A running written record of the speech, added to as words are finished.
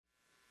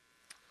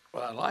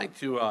Well, I'd like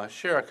to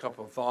share a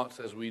couple of thoughts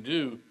as we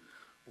do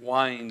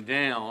wind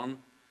down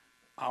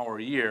our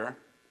year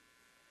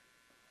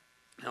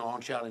and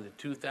launch out into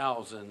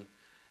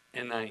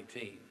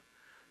 2019.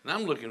 And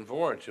I'm looking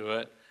forward to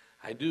it.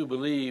 I do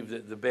believe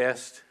that the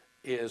best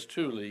is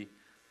truly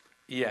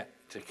yet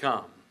to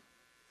come.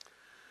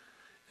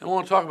 And I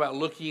want to talk about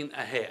looking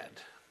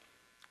ahead.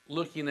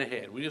 Looking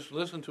ahead. We just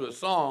listened to a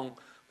song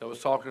that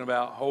was talking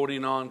about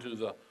holding on to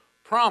the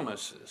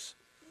promises.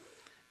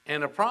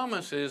 And a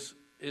promise is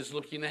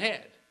looking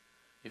ahead.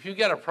 If you've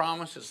got a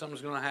promise that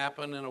something's going to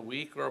happen in a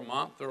week or a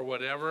month or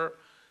whatever,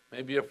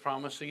 maybe a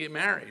promise to get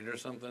married or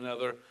something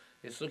other,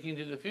 it's looking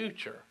to the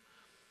future.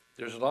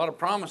 There's a lot of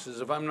promises,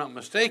 if I'm not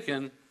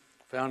mistaken,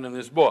 found in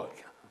this book.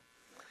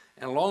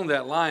 And along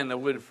that line, I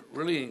would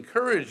really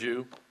encourage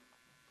you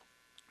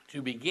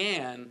to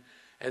begin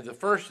at the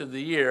first of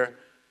the year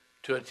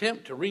to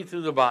attempt to read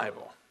through the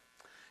Bible.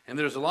 And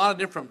there's a lot of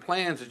different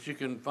plans that you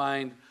can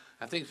find.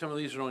 I think some of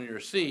these are on your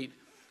seat.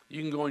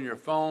 You can go on your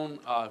phone.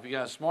 If you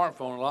got a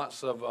smartphone, a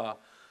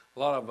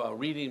lot of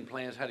reading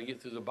plans how to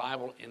get through the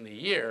Bible in the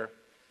year.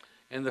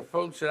 And the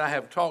folks that I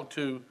have talked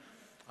to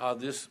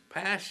this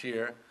past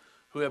year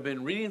who have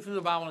been reading through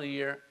the Bible in a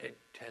year, it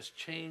has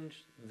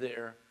changed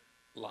their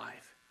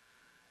life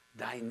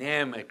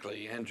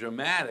dynamically and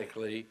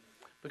dramatically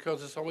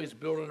because it's always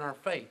building our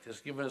faith.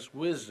 It's giving us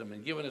wisdom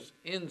and giving us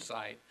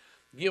insight,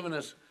 giving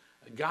us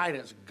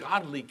guidance,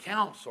 godly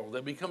counsel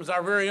that becomes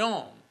our very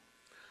own.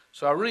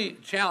 So I really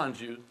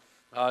challenge you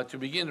to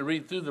begin to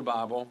read through the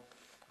Bible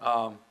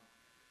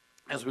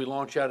as we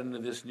launch out into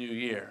this new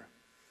year.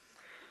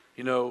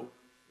 You know,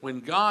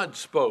 when God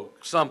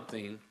spoke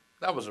something,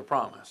 that was a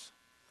promise.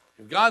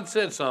 If God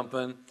said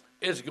something,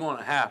 it's going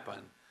to happen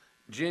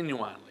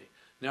genuinely.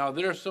 Now,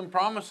 there are some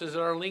promises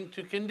that are linked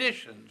to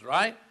conditions,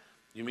 right?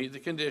 You meet the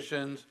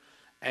conditions,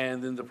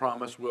 and then the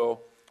promise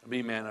will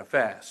be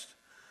manifest.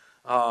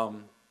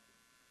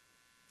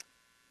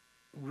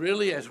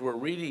 Really, as we're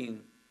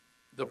reading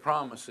the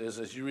promises,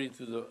 as you read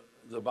through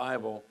the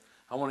Bible,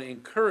 I want to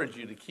encourage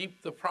you to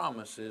keep the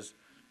promises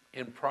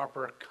in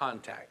proper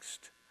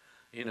context.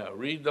 You know,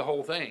 read the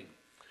whole thing.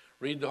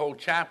 Read the whole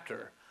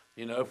chapter.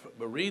 You know,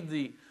 but read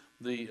the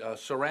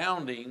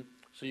surrounding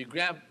so you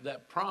grab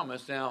that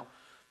promise. Now,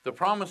 the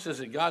promises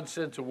that God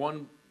said to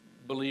one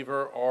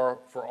believer are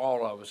for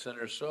all of us. And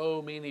there's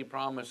so many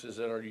promises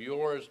that are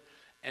yours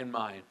and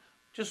mine.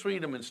 Just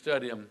read them and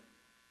study them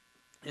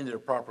in their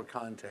proper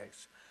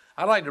context.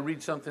 I'd like to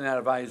read something out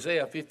of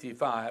Isaiah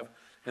 55,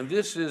 and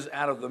this is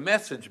out of the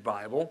Message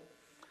Bible,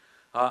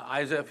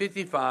 Isaiah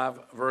 55,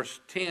 verse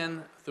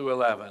 10 through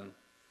 11.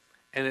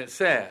 And it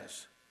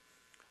says,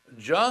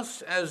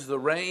 just as the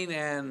rain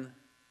and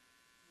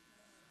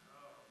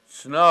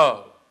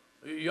snow.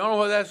 You know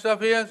what that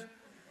stuff is?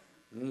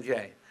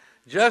 Okay.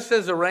 Just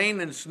as the rain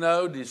and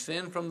snow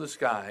descend from the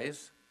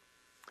skies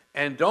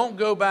and don't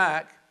go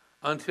back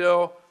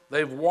until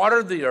they've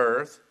watered the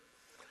earth,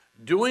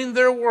 doing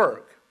their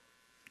work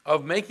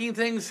of making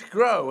things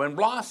grow and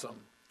blossom,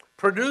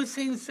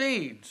 producing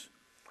seeds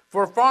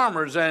for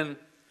farmers and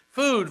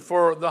food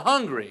for the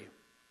hungry,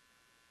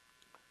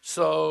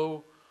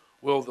 so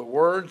will the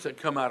words that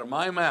come out of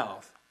my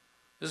mouth.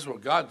 This is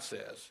what God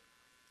says.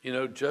 You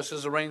know, just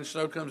as the rain and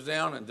snow comes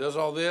down and does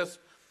all this,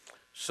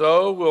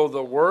 so will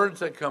the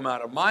words that come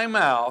out of my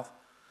mouth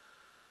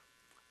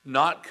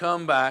not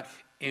come back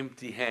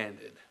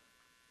empty-handed.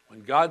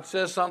 When God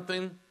says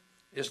something,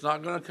 it's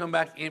not going to come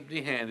back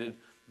empty-handed.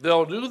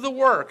 They'll do the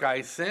work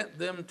I sent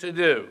them to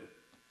do.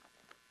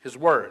 His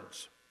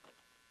words.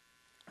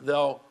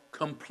 They'll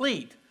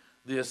complete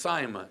the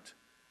assignment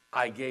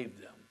I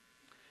gave them.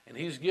 And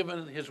he's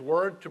given his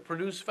word to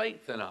produce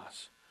faith in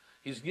us.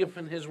 He's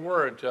given his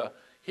word to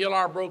heal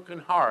our broken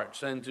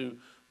hearts and to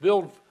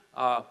build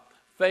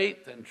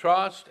faith and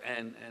trust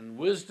and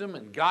wisdom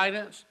and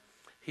guidance.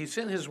 He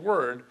sent his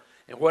word,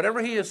 and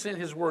whatever he has sent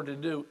his word to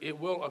do, it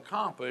will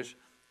accomplish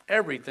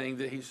everything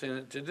that he sent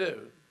it to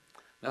do.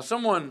 Now,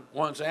 someone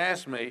once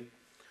asked me,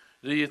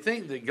 do you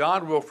think that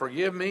God will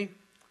forgive me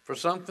for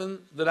something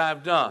that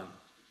I've done?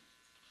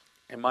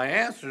 And my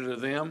answer to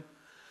them,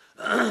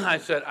 I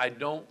said, I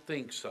don't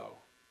think so.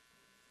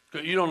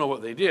 You don't know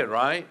what they did,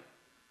 right?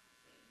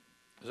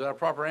 Is that a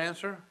proper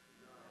answer?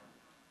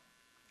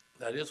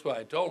 That is what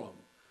I told them.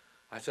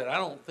 I said, I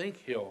don't think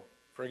he'll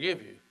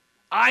forgive you.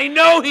 I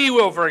know he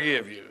will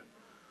forgive you.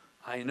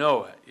 I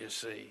know it, you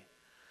see.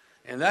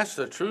 And that's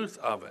the truth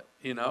of it,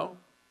 you know.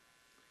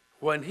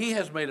 When he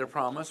has made a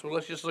promise, well,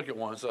 let's just look at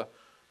one. It's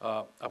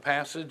a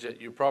passage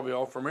that you're probably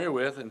all familiar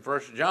with in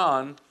 1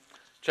 John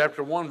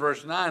chapter 1,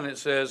 verse 9. It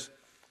says,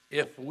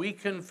 if we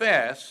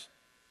confess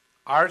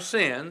our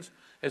sins,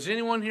 has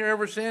anyone here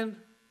ever sinned?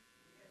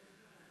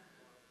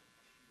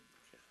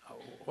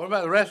 What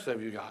about the rest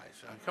of you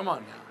guys? Come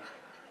on now.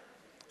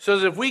 It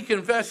says, if we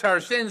confess our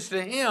sins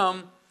to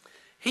him,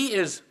 he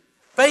is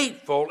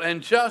faithful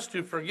and just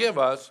to forgive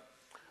us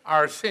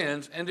our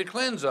sins and to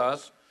cleanse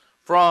us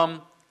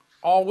from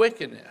all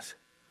wickedness.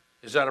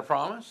 Is that a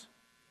promise?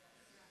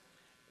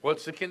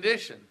 What's the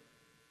condition?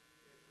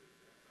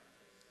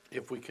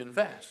 If we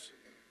confess.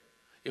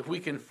 If we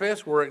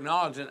confess, we're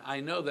acknowledging, I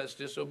know that's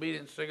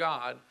disobedience to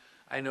God.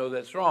 I know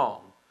that's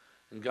wrong.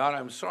 And God,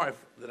 I'm sorry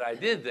that I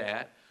did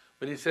that.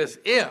 But he says,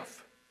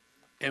 if,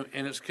 and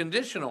it's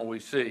conditional, we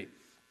see.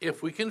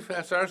 If we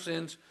confess our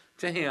sins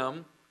to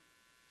him,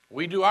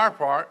 we do our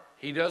part,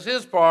 he does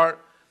his part,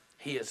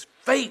 he is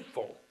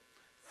faithful,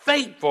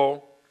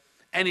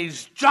 and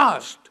he's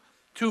just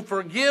to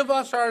forgive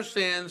us our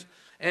sins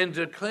and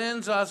to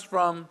cleanse us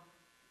from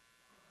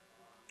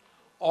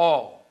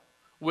all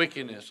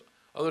wickedness.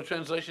 Other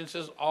translation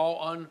says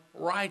all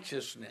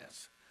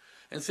unrighteousness.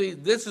 And see,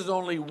 this is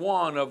only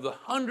one of the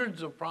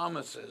hundreds of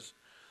promises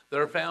that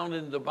are found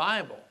in the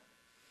Bible.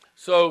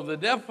 So the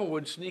devil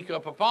would sneak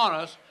up upon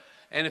us,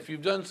 and if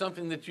you've done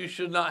something that you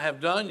should not have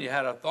done, you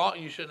had a thought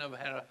you shouldn't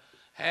have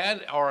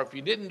had, or if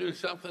you didn't do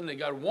something that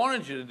God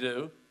wanted you to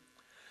do,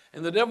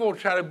 and the devil will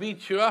try to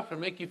beat you up and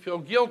make you feel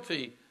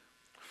guilty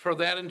for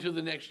that into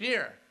the next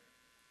year.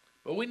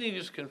 But we need to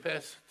just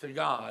confess to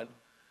God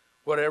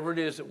whatever it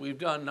is that we've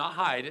done, not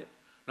hide it,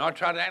 not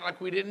try to act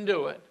like we didn't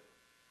do it.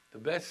 The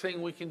best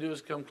thing we can do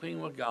is come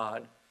clean with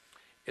God.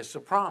 It's a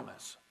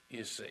promise,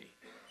 you see.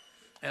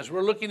 As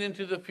we're looking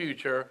into the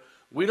future,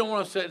 we don't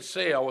want to set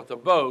sail with a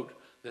boat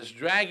that's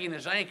dragging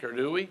its anchor,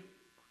 do we?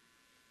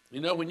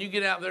 You know, when you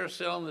get out there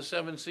selling the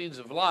 7 seeds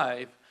of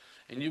life,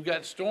 and you've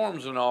got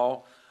storms and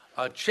all,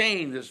 a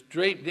chain that's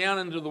draped down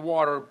into the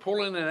water,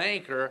 pulling an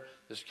anchor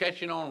that's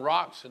catching on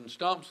rocks and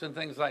stumps and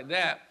things like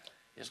that,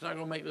 it's not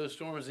going to make those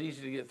storms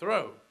easy to get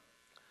through.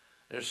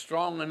 There's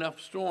strong enough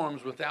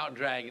storms without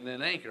dragging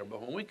an anchor.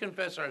 But when we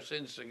confess our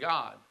sins to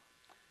God,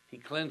 he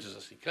cleanses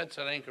us. He cuts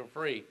that anchor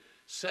free,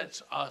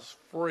 sets us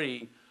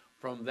free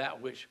from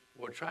that which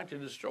will try to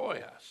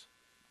destroy us.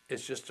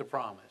 It's just a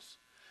promise.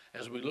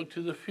 As we look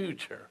to the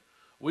future,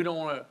 we don't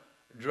want to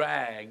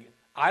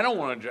I don't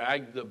want to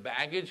drag the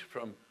baggage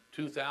from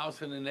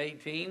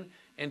 2018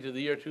 into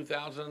the year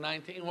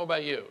 2019. What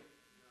about you?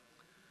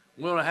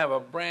 We want to have a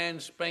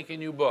brand spanking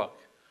new book.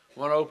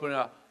 We want to open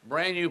a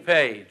brand new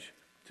page,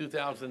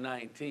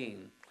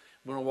 2019.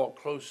 We want to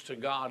walk close to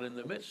God in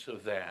the midst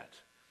of that.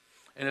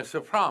 And it's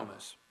a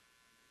promise.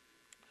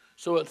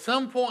 So at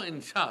some point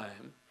in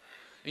time,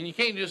 and you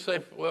can't just say,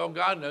 well,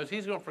 God knows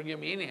he's going to forgive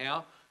me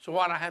anyhow, so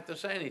why do I have to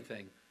say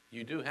anything?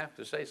 You do have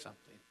to say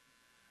something.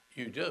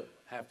 You do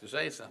have to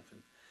say something.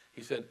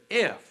 He said,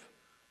 if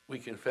we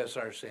confess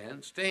our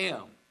sins to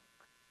him,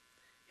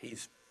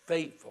 he's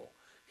faithful,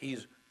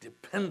 he's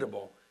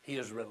dependable, he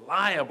is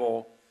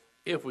reliable.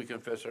 If we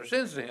confess our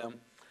sins to him,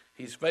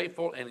 he's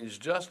faithful and he's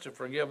just to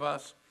forgive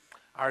us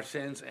our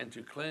sins and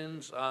to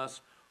cleanse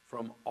us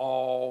from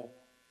all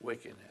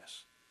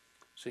wickedness.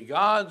 See,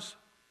 God's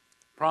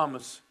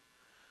promise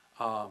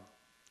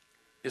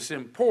is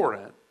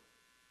important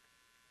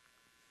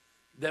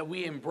that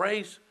we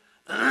embrace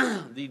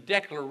the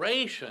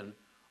declaration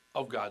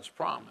of God's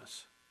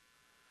promise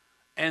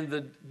and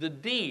the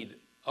deed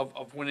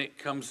of when it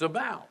comes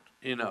about,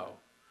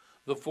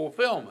 the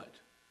fulfillment.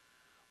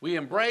 We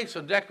embrace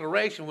a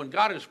declaration when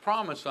God has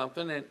promised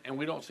something and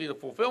we don't see the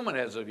fulfillment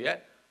as of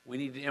yet. We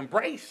need to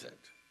embrace it.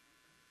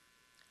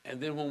 And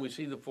then when we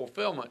see the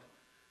fulfillment,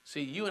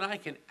 see, you and I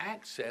can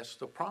access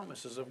the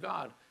promises of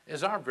God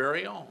as our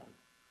very own.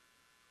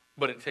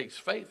 But it takes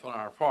faith on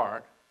our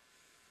part.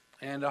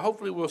 And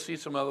hopefully we'll see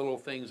some other little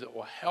things that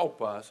will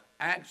help us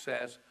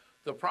access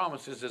the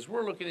promises as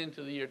we're looking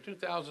into the year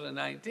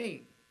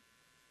 2019.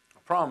 A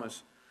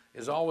promise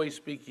is always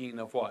speaking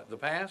of what? The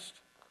past?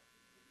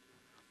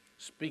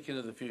 Speaking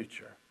of the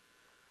future.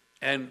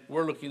 And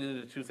we're looking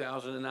into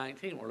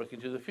 2019. We're looking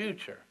to the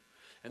future.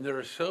 And there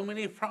are so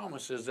many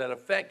promises that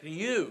affect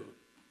you.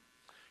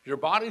 Your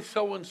body,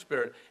 soul, and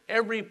spirit.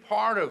 Every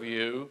part of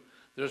you,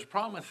 there's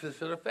promises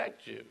that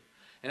affect you.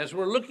 And as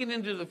we're looking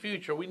into the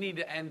future, we need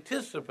to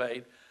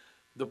anticipate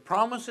the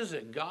promises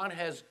that God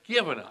has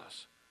given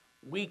us.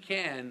 We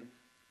can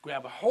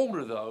grab a hold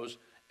of those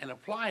and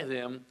apply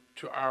them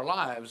to our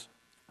lives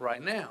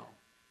right now.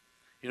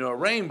 A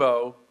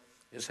rainbow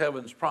is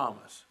heaven's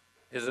promise,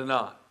 is it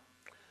not?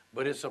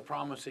 But it's a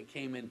promise that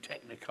came in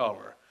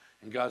technicolor.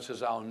 And God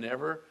says, I'll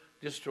never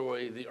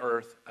destroy the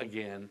earth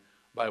again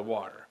by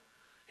water.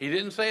 He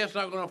didn't say it's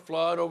not going to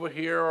flood over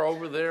here or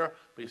over there,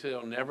 but he said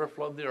it'll never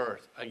flood the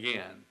earth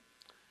again.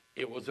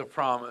 It was a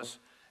promise,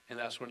 and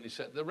that's when he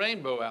set the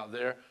rainbow out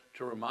there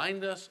to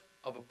remind us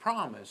of a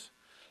promise.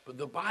 But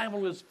the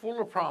Bible is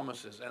full of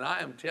promises, and I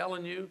am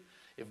telling you,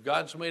 if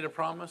God's made a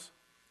promise,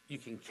 you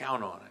can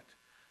count on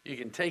it. You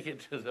can take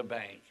it to the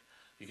bank.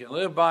 You can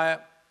live by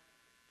it,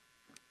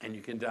 and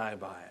you can die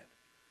by it.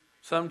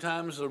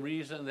 Sometimes the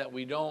reason that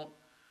we don't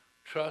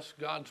trust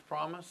God's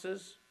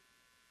promises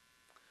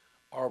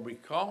are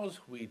because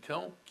we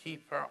don't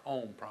keep our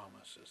own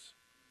promises.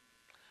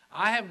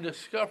 I have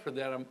discovered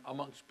that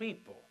amongst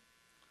people.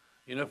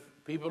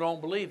 People don't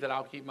believe that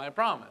I'll keep my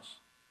promise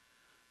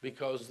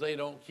because they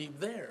don't keep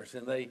theirs,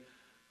 and they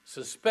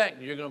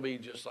suspect you're going to be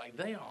just like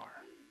they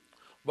are.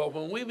 But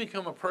when we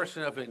become a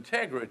person of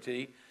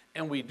integrity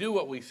and we do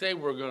what we say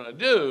we're going to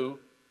do,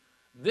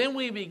 then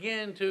we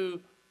begin to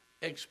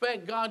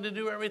expect God to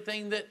do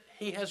everything that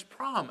he has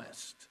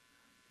promised.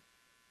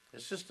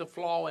 It's just a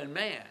flaw in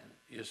man,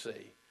 you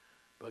see.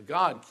 But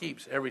God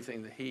keeps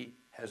everything that he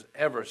has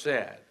ever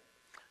said.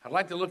 I'd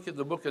like to look at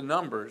the book of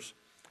Numbers,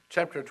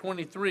 chapter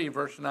 23,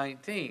 verse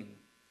 19.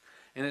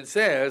 And it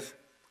says,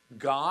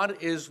 God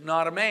is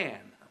not a man.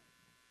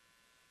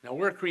 Now,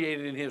 we're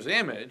created in his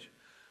image.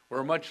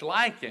 We're much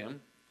like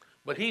him,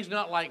 but he's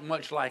not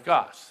much like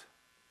us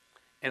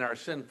in our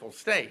sinful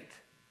state.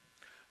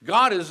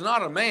 God is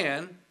not a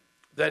man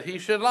that he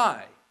should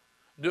lie.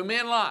 Do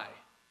men lie?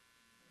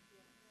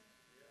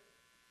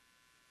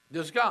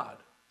 Does God?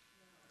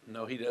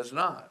 No, he does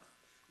not.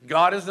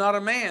 God is not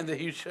a man that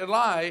he should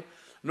lie,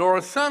 nor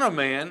a son of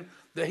man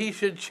that he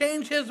should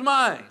change his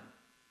mind.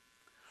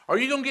 Are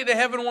you going to get to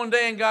heaven one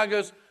day and God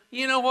goes,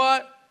 you know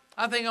what?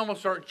 I think I'm going to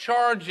start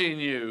charging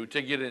you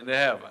to get into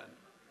heaven.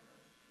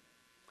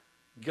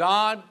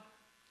 God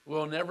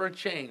will never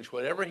change.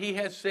 Whatever he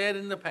has said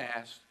in the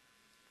past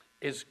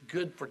is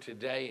good for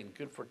today and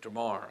good for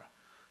tomorrow.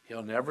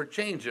 He'll never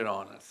change it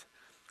on us.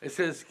 It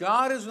says,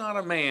 God is not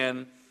a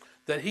man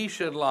that he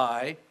should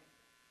lie,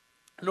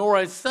 nor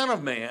a son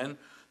of man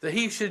that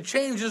he should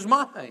change his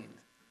mind.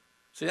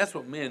 See, that's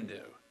what men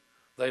do.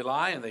 They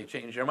lie and they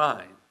change their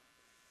mind.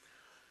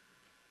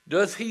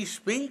 Does he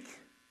speak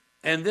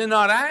and then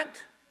not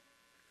act?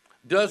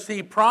 Does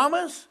he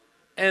promise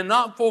and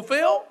not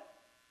fulfill?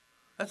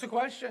 That's a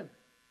question.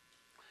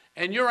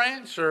 And your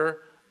answer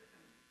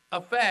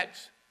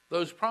affects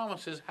those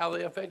promises, how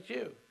they affect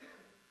you.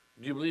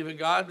 Do you believe that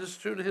God is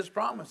true to his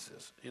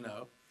promises? You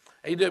know,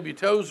 A.W.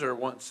 Tozer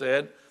once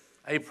said,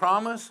 a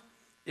promise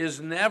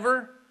is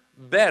never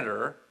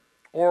better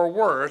or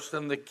worse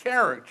than the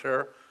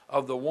character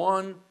of the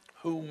one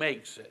who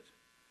makes it.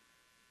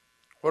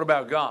 What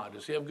about God?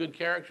 Does he have good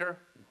character?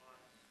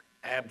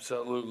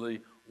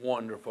 Absolutely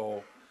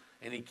wonderful.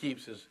 And he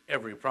keeps his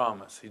every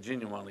promise. He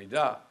genuinely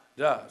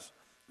does,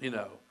 you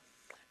know.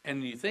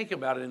 And you think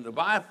about it in the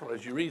Bible,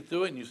 as you read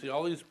through it and you see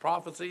all these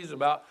prophecies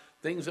about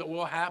things that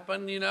will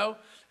happen, you know,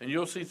 and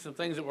you'll see some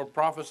things that were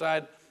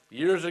prophesied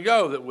years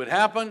ago that would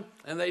happen,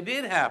 and they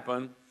did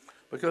happen,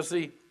 because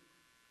the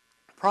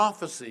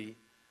prophecy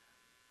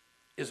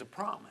is a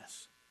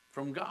promise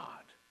from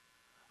God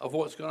of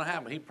what's going to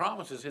happen. He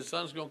promises his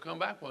son's going to come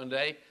back one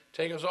day,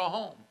 take us all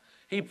home.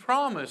 He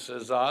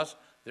promises us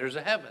there's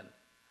a heaven.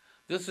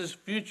 This is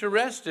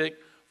futuristic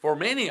for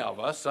many of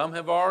us. Some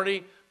have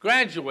already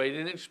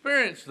graduated and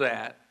experienced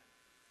that.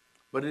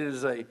 But it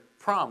is a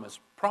promise,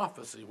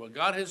 prophecy, what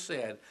God has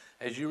said.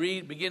 As you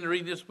begin to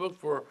read this book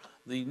for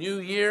the new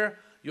year,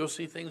 you'll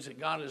see things that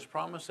God has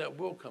promised that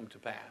will come to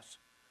pass.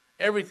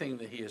 Everything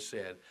that he has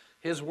said.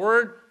 His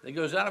word that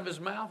goes out of his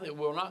mouth, it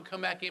will not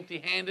come back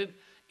empty-handed.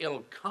 It'll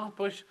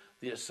accomplish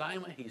the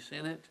assignment he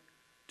sent it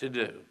to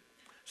do.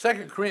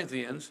 2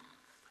 Corinthians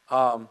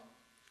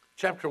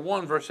chapter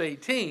 1, verse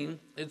 18,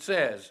 it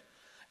says,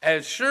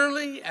 as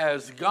surely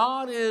as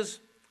God is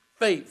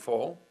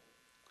faithful,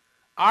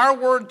 our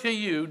word to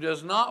you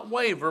does not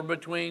waver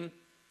between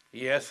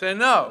yes and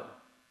no.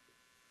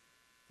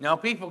 Now,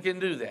 people can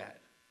do that.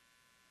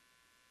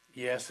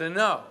 Yes and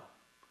no.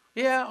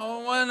 Yeah,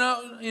 oh, well,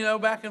 no, you know,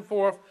 back and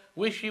forth,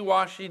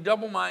 wishy-washy,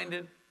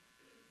 double-minded.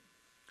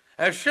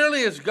 As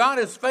surely as God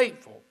is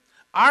faithful,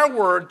 our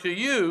word to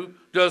you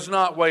does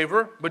not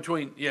waver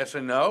between yes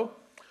and no.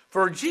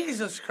 For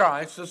Jesus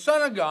Christ, the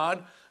Son of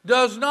God,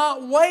 does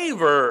not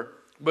waver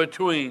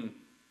between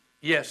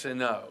yes and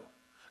no.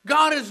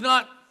 God is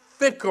not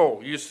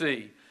fickle, you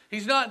see.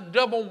 He's not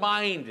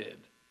double-minded.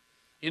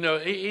 You know,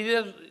 he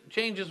doesn't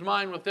change his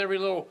mind with every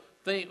little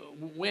thing,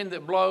 wind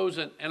that blows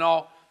and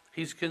all.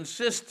 He's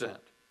consistent.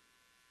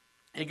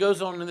 He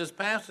goes on in this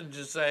passage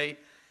to say,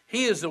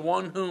 he is the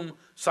one whom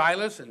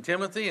Silas and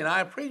Timothy and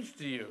I preached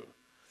to you.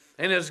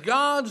 And as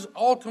God's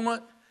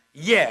ultimate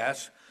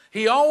yes,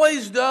 he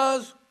always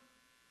does,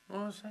 what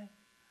do I say?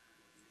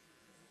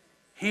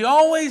 He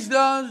always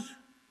does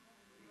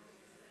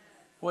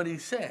what he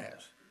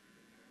says.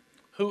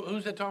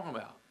 Who's that talking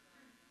about?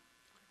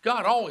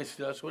 God always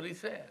does what he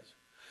says.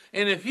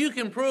 And if you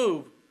can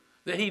prove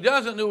that he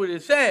doesn't do what he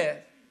says,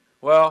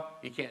 well,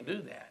 you can't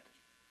do that.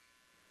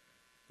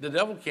 The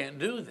devil can't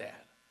do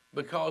that.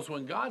 Because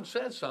when God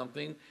says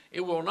something, it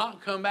will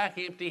not come back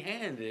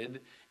empty-handed.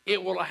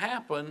 It will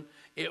happen.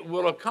 It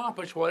will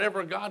accomplish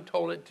whatever God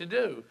told it to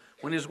do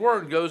when his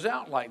word goes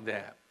out like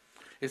that.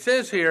 It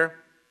says here,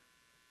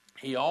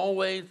 he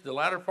always, the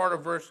latter part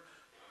of verse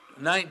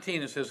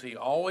 19, it says he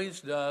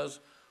always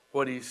does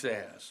what he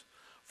says.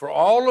 For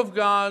all of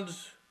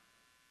God's,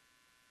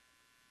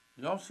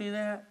 y'all see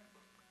that?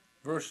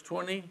 Verse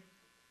 20.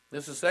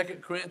 This is 2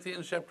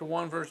 Corinthians chapter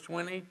 1, verse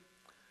 20. It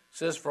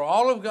says, for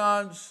all of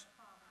God's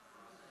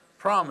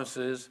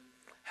promises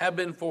have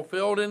been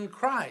fulfilled in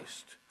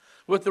Christ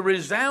with the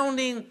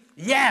resounding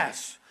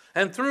yes.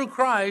 And through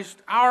Christ,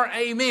 our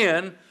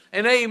amen.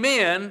 And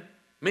amen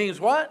means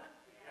what?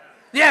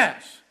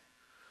 Yes.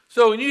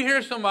 So when you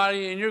hear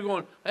somebody and you're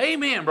going,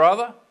 amen,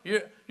 brother,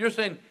 you're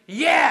saying,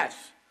 yes,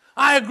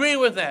 I agree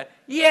with that.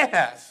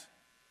 Yes.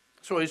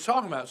 That's what he's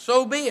talking about.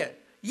 So be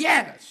it.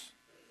 Yes.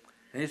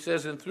 And he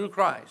says, and through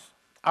Christ,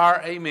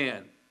 our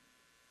amen.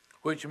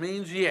 which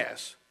means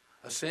yes,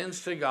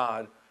 ascends to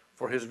God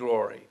for his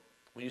glory.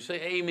 When you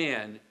say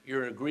amen,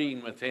 you're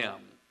agreeing with him.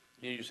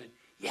 You say,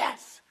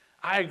 yes,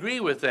 I agree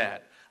with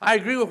that. I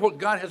agree with what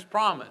God has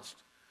promised.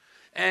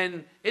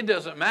 And it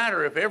doesn't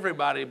matter if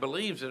everybody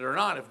believes it or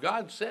not. If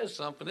God says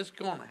something, it's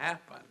going to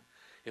happen.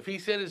 If he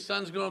said his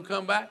son's going to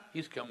come back,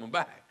 he's coming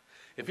back.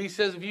 If he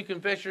says if you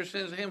confess your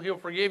sins to him, he'll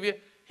forgive you,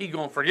 he's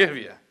going to forgive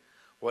you.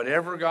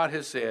 Whatever God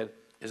has said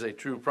is a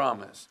true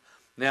promise.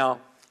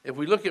 Now, if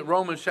we look at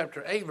Romans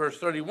chapter 8, verse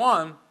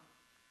 31,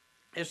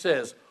 it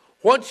says,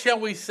 what shall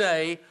we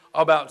say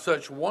about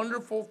such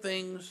wonderful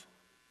things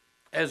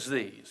as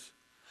these?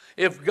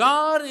 If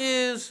God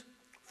is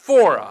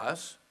for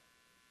us,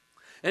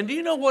 and do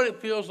you know what it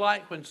feels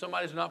like when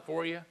somebody's not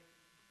for you?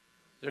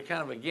 They're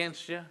kind of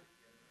against you.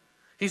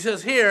 He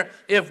says here,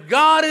 if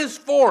God is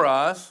for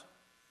us,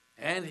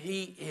 and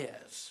he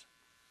is,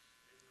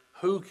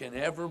 who can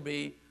ever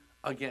be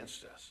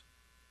against us?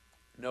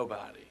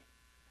 Nobody,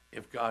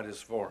 if God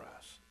is for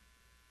us.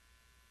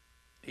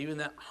 Even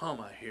that hum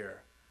I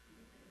hear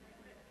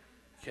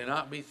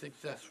cannot be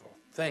successful.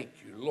 Thank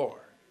you,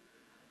 Lord.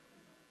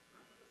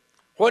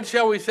 What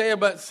shall we say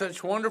about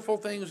such wonderful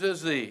things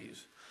as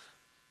these?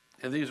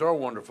 And these are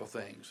wonderful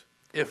things.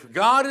 If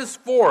God is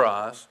for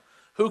us,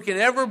 who can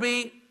ever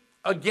be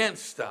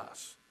against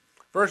us?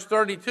 Verse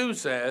 32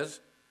 says,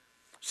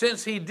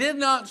 since he did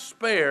not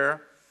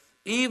spare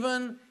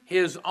even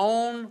his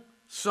own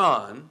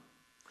son,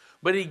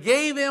 but he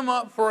gave him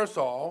up for us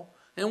all,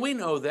 and we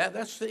know that.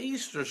 That's the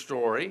Easter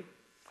story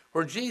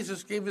where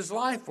Jesus gave his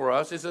life for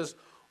us. It says,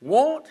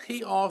 won't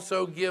he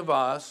also give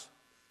us,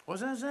 what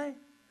does that say?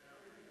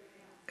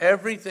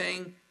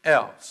 Everything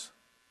else.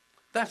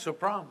 That's a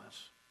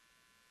promise.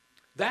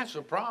 That's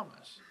a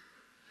promise.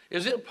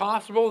 Is it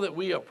possible that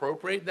we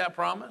appropriate that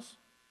promise?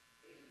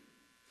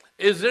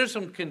 Is there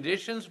some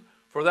conditions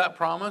for that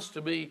promise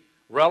to be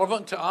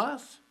relevant to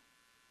us?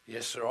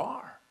 Yes, there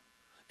are.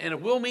 And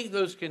if we'll meet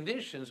those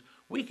conditions,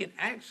 we can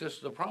access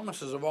the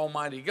promises of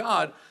Almighty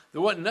God.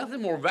 There wasn't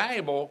nothing more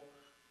valuable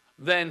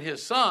than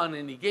his son,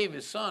 and he gave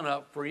his son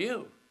up for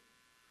you.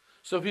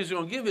 So if he's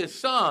going to give his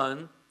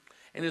son,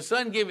 and his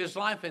son gave his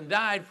life and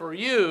died for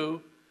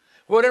you,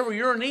 whatever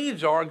your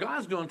needs are,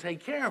 God's going to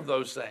take care of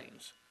those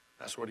things.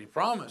 That's what he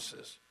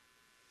promises.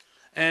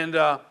 And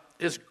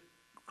it's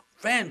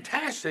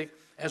fantastic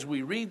as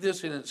we read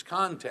this in its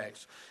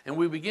context. And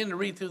we begin to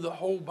read through the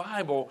whole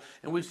Bible,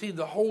 and we see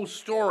the whole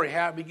story,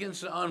 how it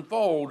begins to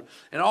unfold.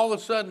 And all of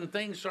a sudden,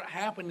 things start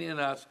happening in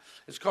us.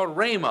 It's called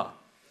rhema.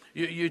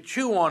 You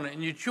chew on it,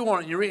 and you chew on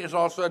it, and you read it, and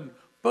all of a sudden,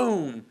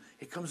 boom,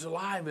 it comes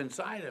alive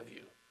inside of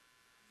you.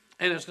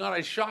 And it's not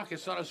a shock,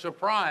 it's not a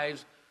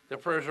surprise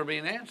that prayers are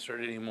being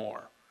answered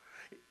anymore.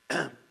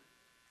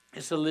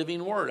 It's a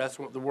living word. That's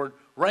what the word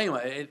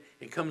rhema,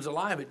 it comes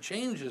alive. It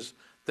changes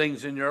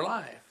things in your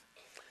life.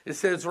 It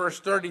says, verse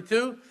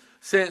 32,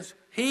 since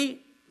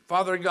he,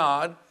 Father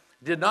God,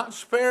 did not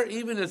spare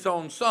even his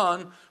own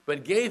son,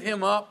 but gave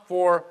him up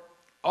for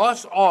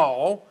us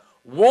all,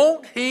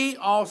 won't he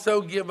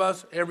also give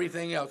us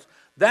everything else?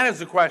 That is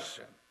the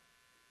question.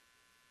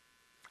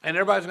 And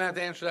everybody's going to have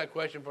to answer that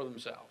question for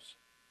themselves.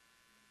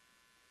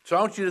 So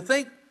I want you to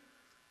think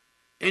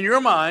in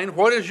your mind,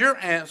 what is your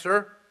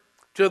answer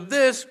to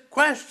this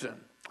question?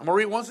 I'm going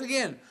to read once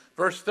again,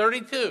 verse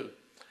 32.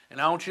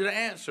 And I want you to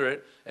answer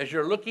it as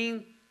you're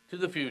looking to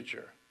the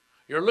future.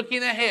 You're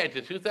looking ahead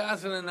to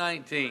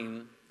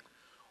 2019.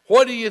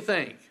 What do you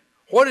think?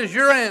 What is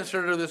your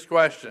answer to this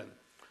question?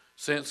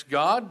 Since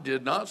God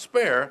did not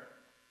spare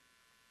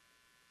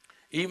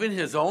even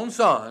his own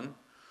son,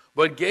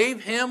 but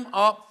gave him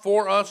up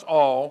for us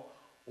all,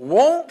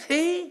 won't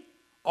he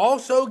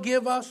also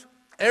give us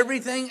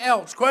everything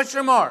else?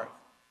 Question mark.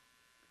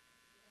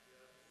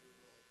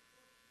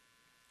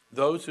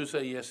 Those who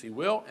say yes, he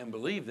will, and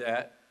believe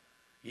that,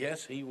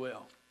 yes, he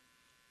will.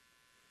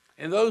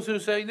 And those who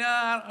say, no,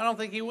 I don't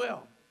think he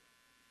will.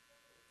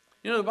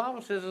 You know, the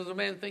Bible says, as a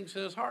man thinks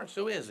in his heart,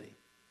 so is he.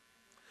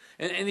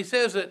 And he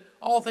says that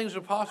all things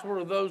are possible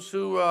to those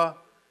who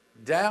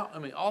doubt. I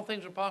mean, all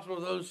things are possible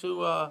to those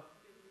who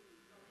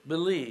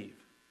believe.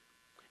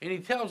 And he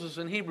tells us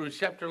in Hebrews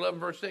chapter 11,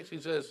 verse 6, he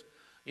says,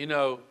 you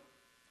know,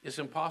 it's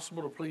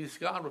impossible to please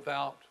God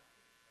without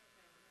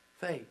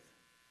faith.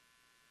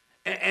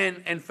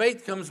 And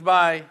faith comes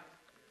by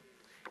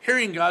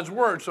hearing God's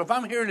word. So if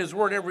I'm hearing his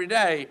word every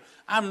day,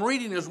 I'm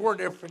reading his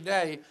word every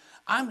day,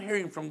 I'm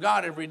hearing from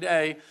God every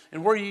day.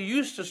 And where you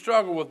used to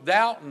struggle with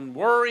doubt and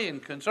worry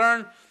and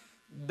concern,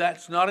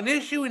 that's not an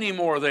issue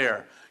anymore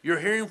there. You're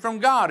hearing from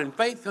God, and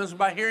faith comes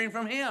by hearing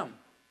from him.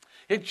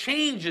 It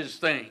changes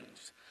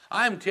things.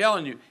 I'm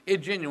telling you, it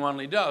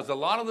genuinely does. A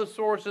lot of the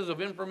sources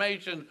of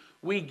information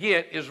we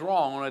get is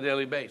wrong on a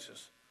daily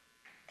basis.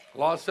 A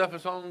lot of stuff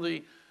is on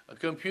the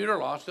computer, a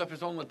lot of stuff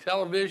is on the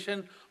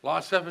television, a lot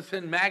of stuff is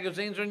in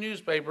magazines or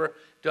newspaper,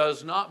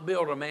 does not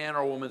build a man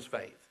or woman's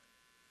faith.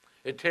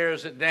 It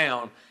tears it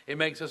down. It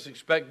makes us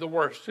expect the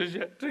worst is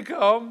yet to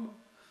come.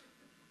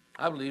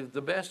 I believe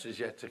the best is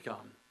yet to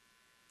come.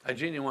 I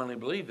genuinely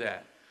believe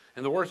that.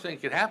 And the worst thing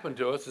that could happen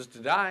to us is to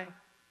die.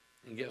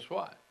 And guess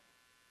what?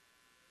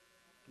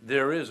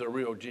 there is a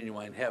real,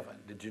 genuine heaven.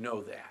 Did you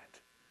know that?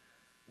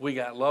 We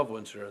got loved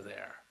ones that are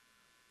there.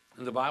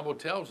 And the Bible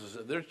tells us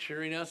that they're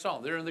cheering us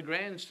on. They're in the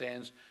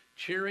grandstands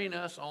cheering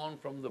us on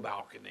from the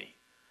balcony.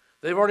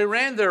 They've already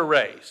ran their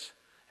race.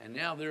 And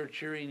now they're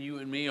cheering you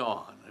and me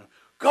on.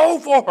 Go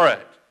for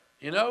it.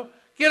 You know,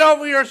 get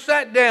over here,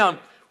 sit down.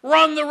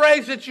 Run the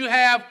race that you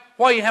have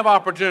while you have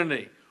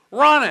opportunity.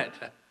 Run it.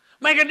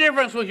 Make a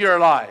difference with your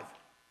life.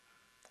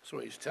 That's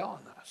what he's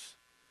telling us.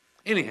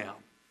 Anyhow,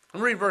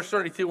 I'm reading verse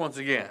 32 once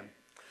again.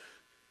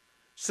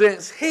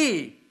 Since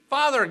he,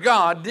 Father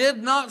God,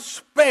 did not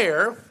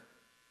spare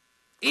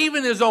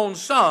even his own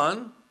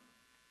son,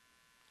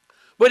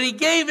 but he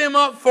gave him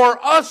up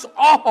for us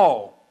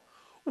all,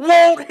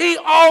 won't he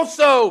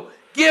also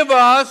give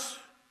us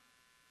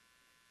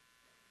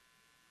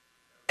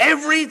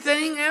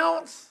everything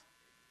else?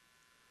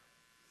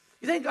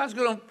 You think God's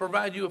going to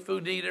provide you a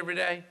food to eat every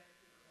day?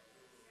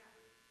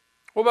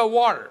 What about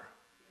water?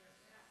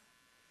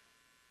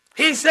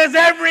 He says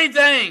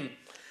everything.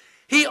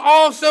 He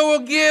also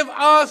will give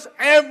us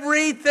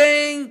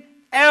everything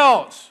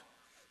else.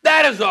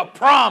 That is a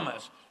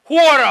promise.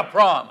 What a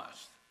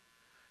promise.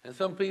 And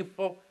some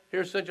people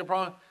hear such a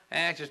promise,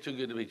 it's just too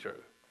good to be true.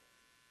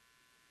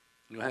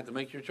 You're going to have to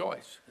make your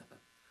choice.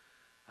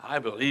 I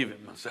believe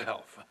it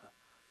myself.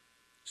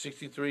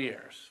 63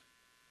 years.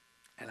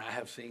 And I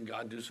have seen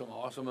God do some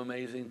awesome,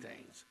 amazing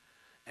things.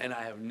 And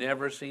I have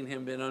never seen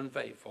him been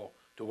unfaithful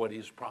to what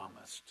he's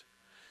promised.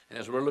 And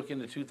as we're looking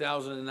to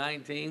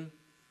 2019,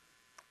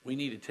 we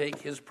need to take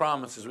his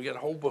promises. We got a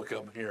whole book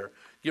up here.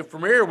 Get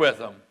familiar with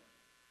them.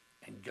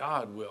 And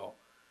God will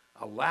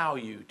allow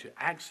you to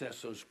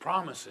access those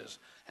promises.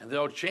 And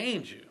they'll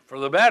change you for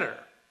the better.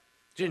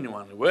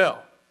 Genuinely will.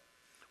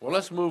 Well,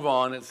 let's move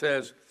on. It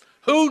says,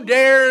 who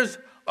dares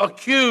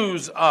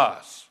accuse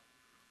us?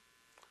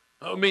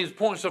 It means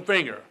points the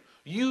finger.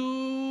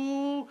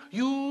 You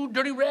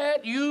dirty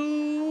rat,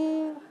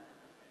 you.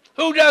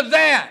 Who does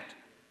that?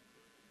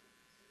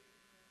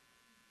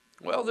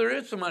 Well, there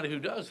is somebody who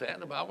does that.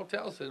 The Bible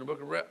tells us in the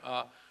book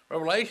of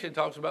Revelation, it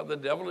talks about the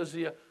devil is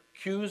the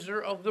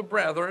accuser of the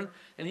brethren,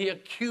 and he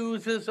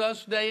accuses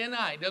us day and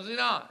night, does he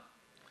not?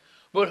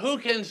 But who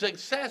can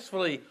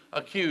successfully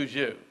accuse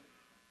you?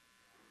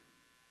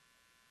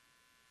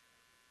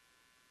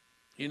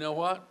 You know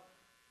what?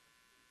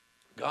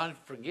 God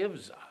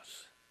forgives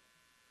us,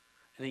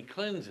 and he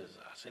cleanses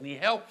us, and he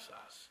helps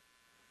us.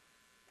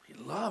 He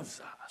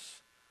loves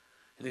us.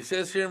 And he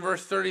says here in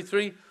verse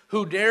 33,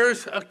 who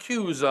dares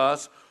accuse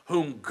us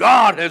whom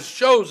God has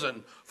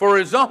chosen for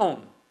his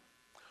own?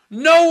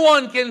 No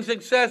one can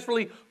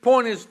successfully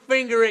point his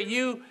finger at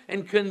you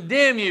and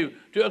condemn you,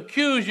 to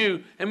accuse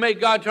you and make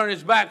God turn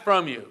his back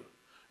from you.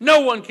 No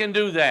one can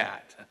do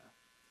that.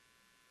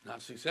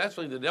 Not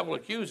successfully, the devil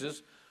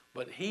accuses,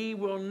 but he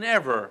will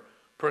never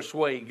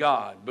persuade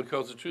God,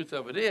 because the truth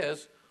of it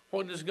is,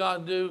 what does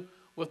God do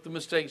with the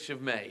mistakes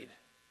you've made?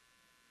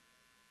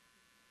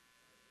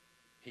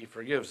 He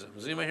forgives them.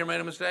 Has anybody here made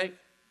a mistake?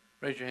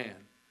 Raise your hand.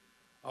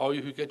 All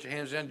you who get your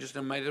hands down just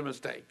made a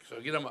mistake, so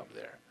get them up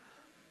there.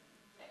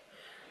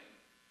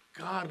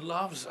 God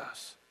loves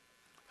us.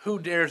 Who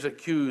dares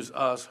accuse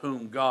us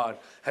whom God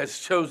has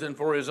chosen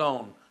for his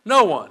own?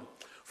 No one.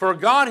 For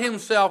God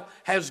himself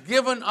has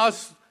given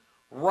us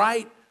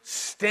right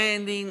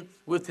standing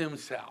with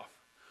himself.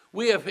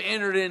 We have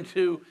entered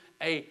into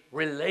a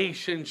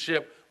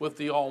relationship with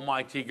the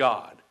Almighty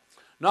God.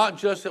 Not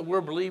just that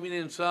we're believing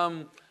in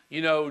some,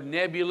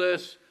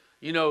 nebulous,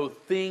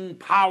 thing,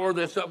 power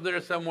that's up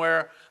there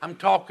somewhere. I'm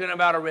talking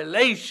about a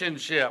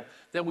relationship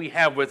that we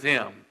have with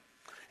him.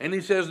 And he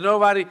says,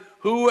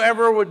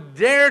 whoever would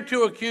dare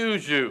to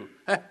accuse you,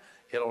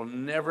 it'll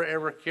never,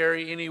 ever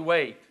carry any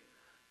weight.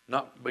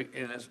 And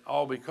it's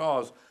all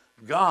because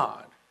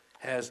God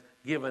has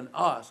given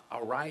us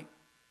a right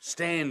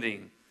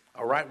standing,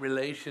 a right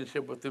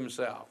relationship with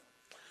himself.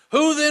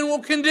 Who then will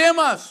condemn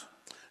us?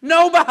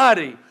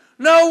 Nobody.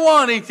 No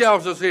one, he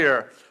tells us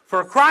here.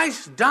 For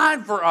Christ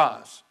died for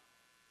us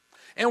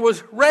and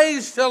was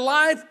raised to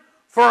life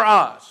for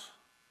us.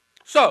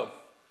 So,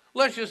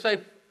 let's just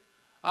say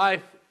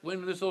I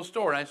went to this little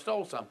store and I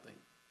stole something.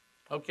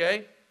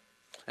 Okay?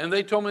 And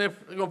they told me they're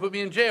going to put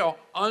me in jail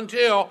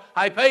until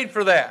I paid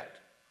for that.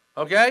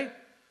 Okay?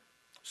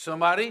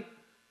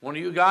 One of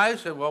you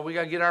guys said, well, we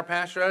got to get our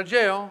pastor out of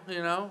jail,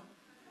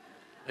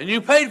 And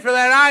you paid for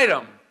that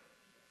item.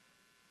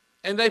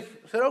 And they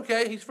said,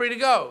 okay, he's free to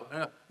go.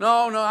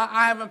 No,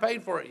 I haven't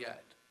paid for it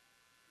yet.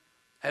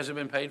 Has it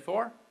been paid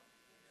for?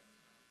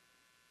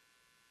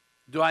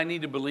 Do I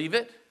need to believe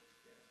it?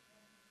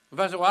 If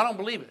I say, well, I don't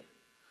believe it,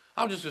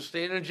 I'll just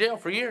stay in jail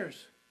for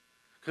years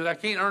because I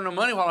can't earn no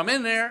money while I'm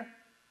in there.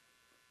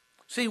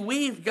 See,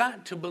 we've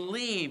got to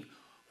believe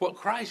what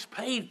Christ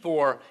paid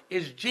for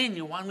is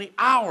genuinely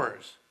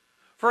ours.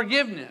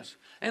 Forgiveness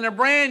and a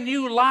brand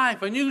new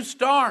life, a new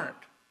start.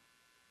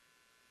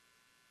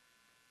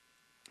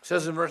 It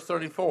says in verse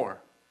 34,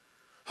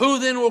 Who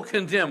then will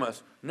condemn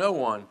us? No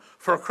one.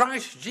 For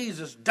Christ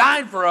Jesus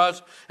died for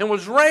us and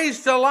was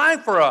raised to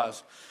life for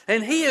us.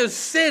 And he is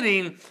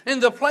sitting in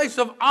the place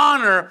of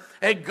honor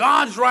at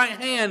God's right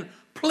hand,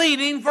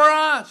 pleading for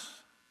us.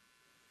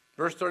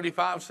 Verse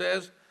 35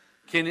 says,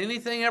 can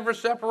anything ever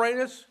separate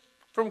us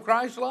from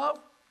Christ's love?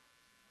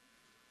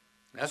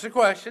 That's a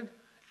question.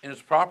 And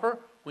it's proper,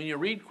 when you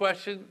read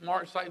question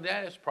marks like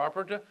that, it's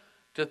proper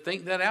to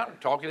think that out, or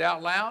talk it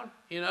out loud,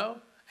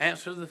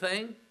 answer the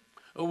thing.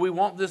 We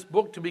want this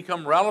book to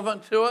become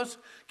relevant to us.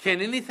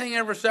 Can anything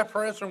ever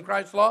separate us from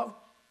Christ's love?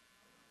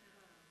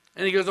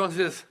 And he goes on and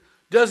says,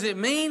 does it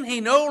mean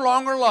he no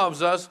longer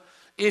loves us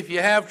if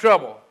you have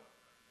trouble?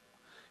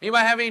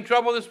 Anybody have any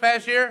trouble this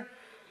past year?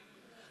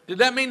 Did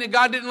that mean that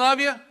God didn't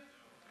love you?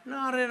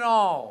 Not at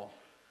all.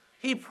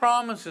 He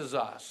promises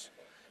us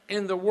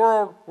in the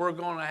world we're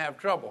going to have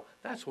trouble.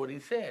 That's what he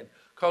said,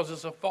 because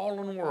it's a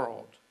fallen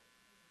world.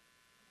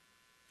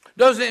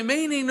 Does it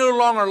mean he no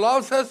longer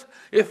loves us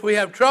if we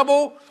have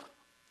trouble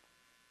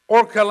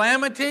or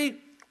calamity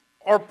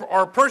or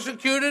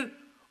persecuted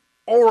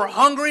or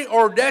hungry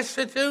or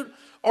destitute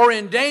or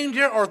in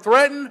danger or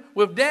threatened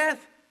with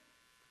death?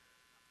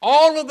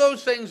 All of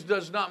those things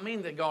does not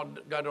mean that God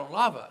don't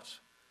love us.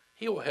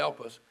 He will help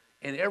us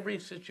in every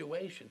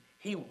situation.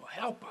 He will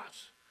help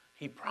us.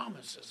 He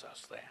promises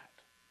us that.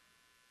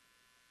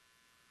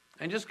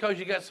 And just because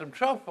you got some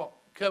trouble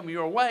come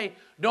your way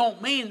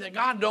don't mean that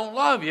God don't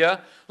love you.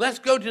 Let's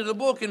go to the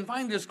book and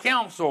find his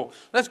counsel.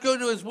 Let's go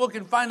to his book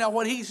and find out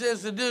what he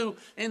says to do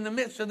in the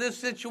midst of this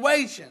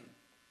situation.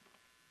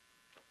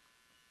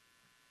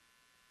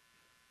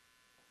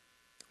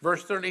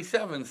 Verse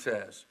 37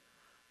 says,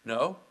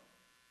 no,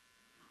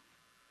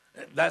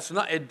 that's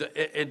not.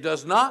 It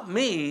does not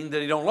mean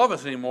that he don't love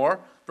us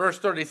anymore. Verse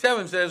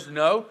 37 says,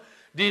 no,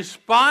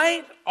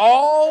 despite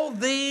all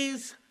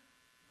these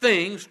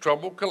things,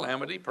 trouble,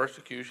 calamity,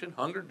 persecution,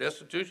 hunger,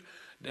 destitution,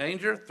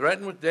 danger,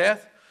 threatened with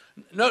death.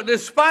 No,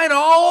 despite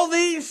all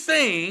these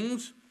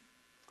things,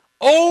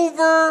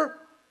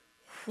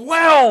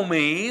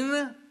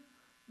 overwhelming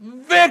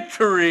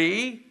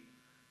victory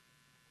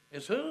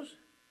is whose?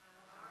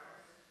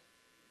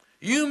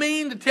 You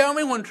mean to tell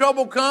me when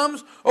trouble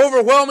comes,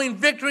 overwhelming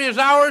victory is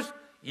ours?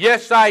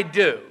 Yes, I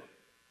do.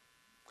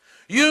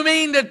 You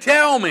mean to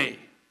tell me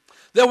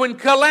that when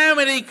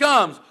calamity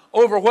comes,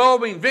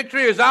 overwhelming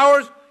victory is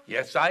ours?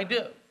 Yes, I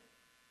do.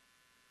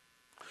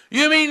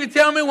 You mean to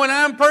tell me when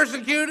I'm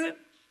persecuted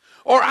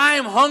or I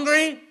am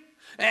hungry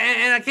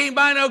and I can't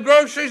buy no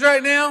groceries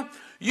right now?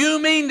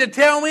 You mean to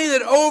tell me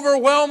that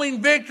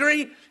overwhelming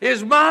victory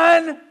is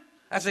mine?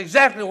 That's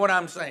exactly what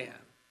I'm saying.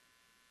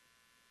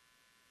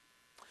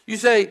 You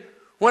say,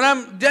 when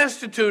I'm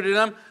destitute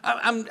and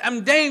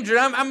I'm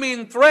dangerous, I'm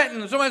being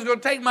threatened, somebody's going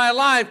to take my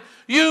life.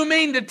 You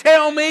mean to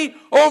tell me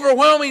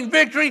overwhelming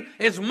victory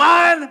is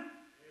mine? Amen.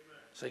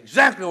 That's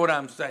exactly what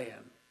I'm saying.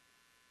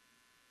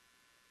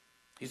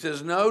 He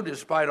says, no,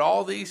 despite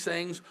all these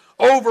things,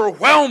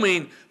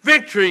 overwhelming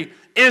victory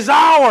is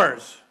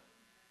ours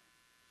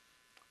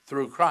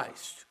through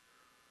Christ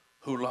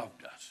who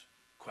loved us.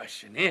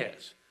 Question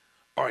is,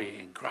 are you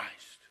in Christ?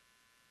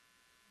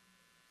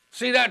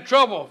 See that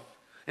trouble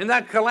and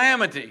that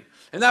calamity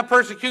and that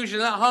persecution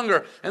and that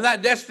hunger and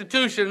that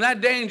destitution and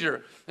that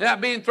danger and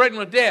that being threatened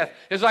with death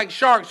is like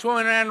sharks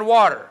swimming around the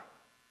water.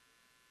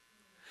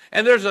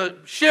 And there's a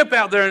ship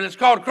out there and it's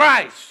called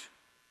Christ.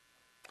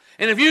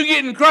 And if you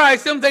get in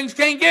Christ, them things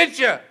can't get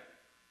you.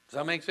 Does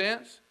that make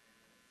sense?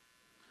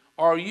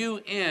 Are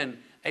you in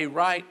a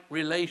right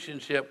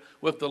relationship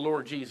with the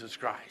Lord Jesus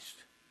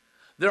Christ?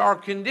 There are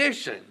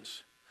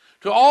conditions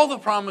to all the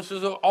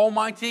promises of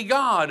Almighty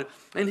God.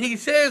 And he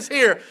says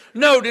here,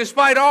 no,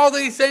 despite all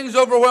these things,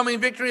 overwhelming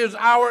victory is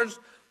ours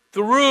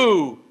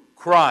through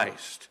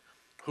Christ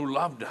who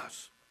loved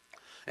us.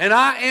 And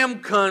I am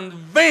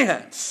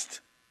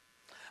convinced.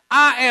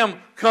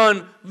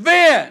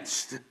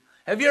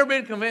 Have you ever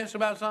been convinced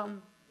about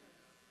something?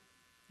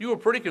 You were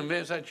pretty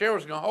convinced that chair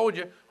was going to hold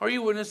you, or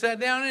you wouldn't have sat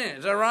down in it.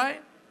 Is that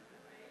right?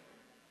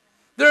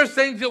 There's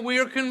things that we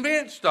are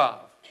convinced of.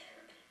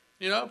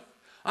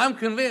 I'm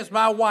convinced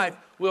my wife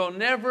will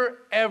never,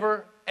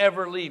 ever,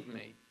 ever leave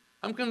me.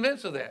 I'm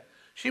convinced of that.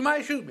 She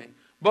might shoot me,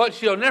 but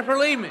she'll never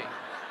leave me.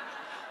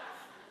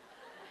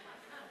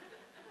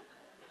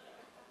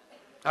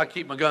 I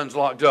keep my guns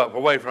locked up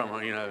away from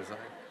her, It's like,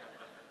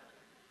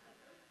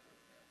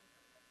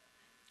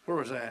 where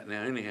was that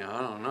now? Anyhow,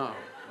 I don't know.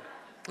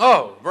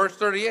 Oh, verse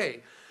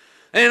 38.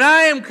 And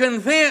I am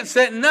convinced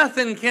that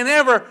nothing can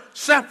ever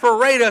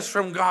separate us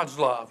from God's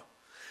love.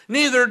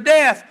 Neither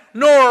death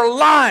nor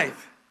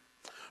life,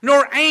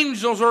 nor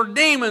angels or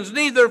demons,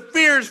 neither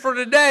fears for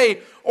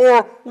today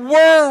or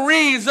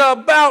worries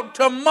about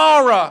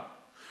tomorrow.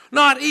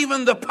 Not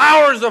even the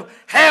powers of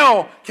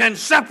hell can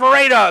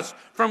separate us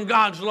from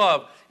God's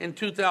love in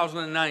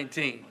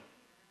 2019.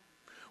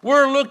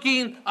 We're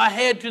looking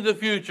ahead to the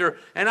future,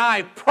 and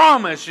I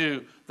promise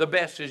you the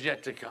best is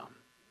yet to come.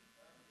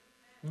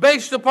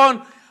 Based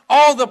upon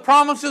all the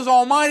promises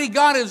Almighty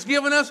God has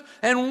given us,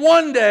 and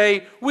one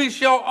day we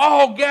shall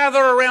all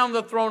gather around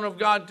the throne of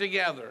God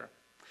together.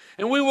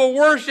 And we will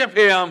worship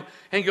Him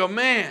and go,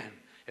 man,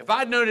 if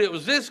I'd known it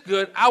was this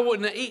good, I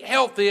wouldn't have eaten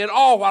healthy at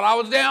all while I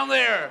was down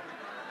there.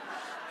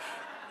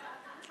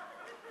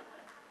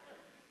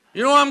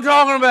 You know what I'm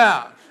talking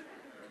about?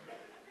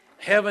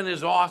 Heaven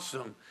is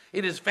awesome.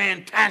 It is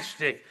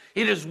fantastic.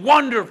 It is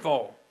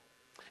wonderful.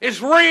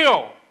 It's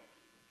real.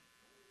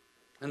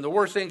 And the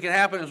worst thing that can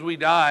happen is we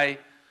die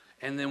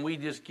and then we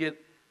just get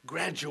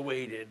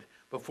graduated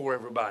before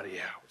everybody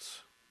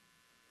else.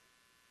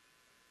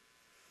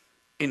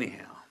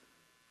 Anyhow,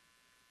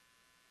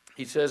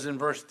 he says in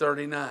verse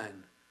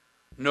 39,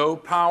 no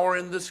power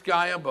in the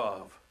sky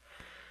above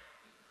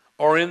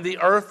or in the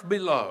earth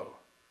below.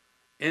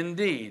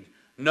 Indeed,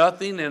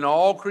 nothing in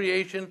all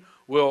creation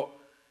will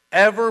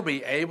ever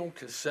be able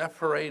to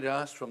separate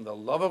us from the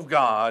love of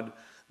God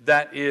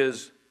that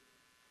is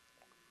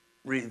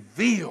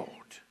revealed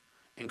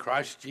in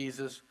Christ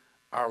Jesus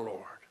our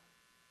Lord.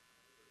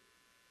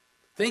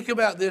 Think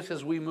about this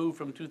as we move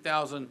from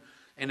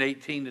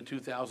 2018 to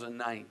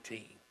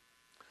 2019.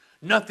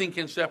 Nothing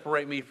can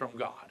separate me from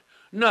God.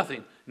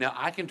 Nothing. Now,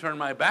 I can turn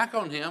my back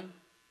on Him,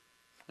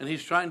 and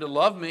He's trying to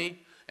love me,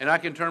 and I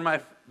can turn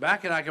my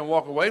back and I can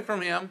walk away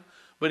from Him,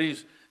 but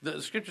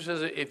the Scripture says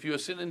that if you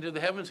ascend into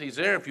the heavens, He's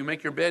there. If you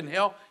make your bed in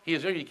hell, He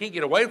is there. You can't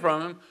get away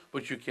from Him,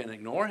 but you can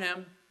ignore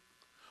Him.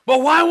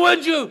 But why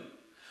would you?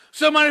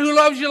 Somebody who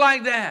loves you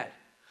like that.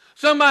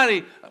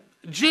 Somebody,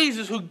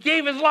 Jesus, who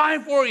gave His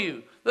life for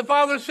you. The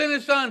Father sent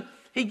His Son.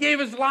 He gave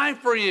His life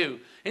for you.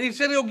 And He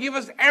said He'll give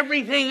us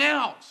everything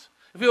else.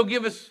 If He'll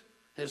give us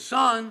His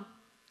Son,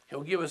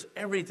 He'll give us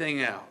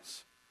everything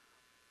else.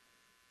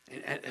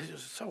 And it's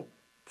just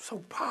so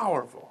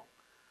powerful.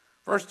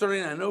 Verse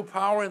 39, no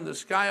power in the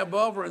sky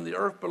above or in the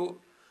earth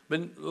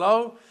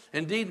below.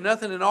 Indeed,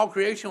 nothing in all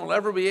creation will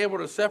ever be able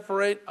to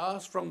separate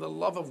us from the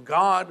love of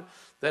God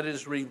that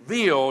is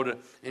revealed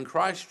in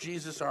Christ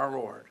Jesus our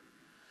Lord.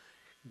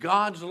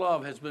 God's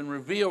love has been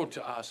revealed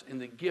to us in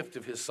the gift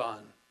of His Son.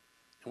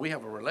 And we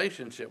have a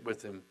relationship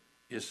with Him,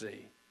 you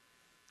see.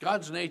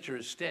 God's nature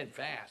is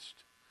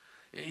steadfast.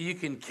 You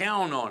can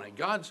count on it.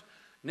 God's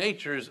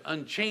nature is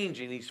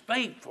unchanging. He's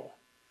faithful.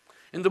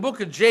 In the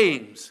book of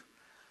James,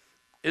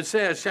 it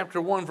says,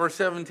 chapter 1, verse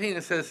 17,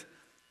 it says,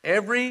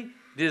 every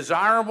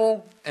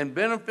desirable and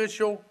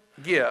beneficial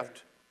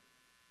gift,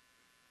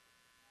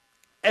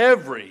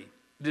 every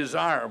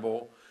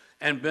desirable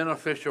and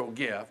beneficial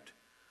gift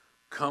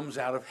comes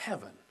out of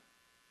heaven.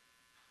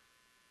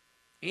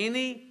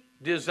 Any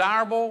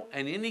desirable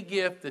and any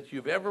gift that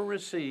you've ever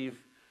received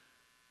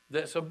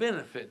that's a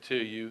benefit to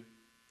you,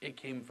 it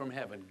came from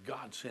heaven.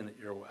 God sent it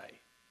your way.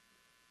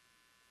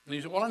 And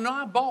you say, well, no,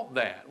 I bought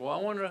that. Well, I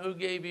wonder who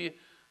gave you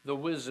the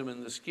wisdom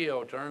and the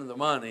skill to earn the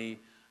money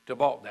to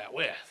bought that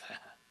with.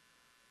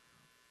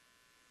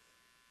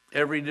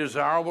 Every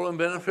desirable and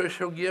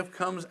beneficial gift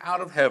comes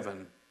out of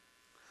heaven.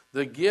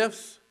 The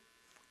gifts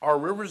are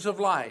rivers of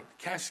light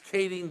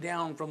cascading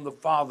down from the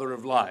Father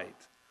of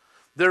light.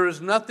 There is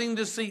nothing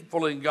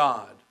deceitful in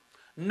God.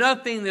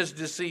 Nothing is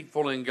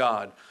deceitful in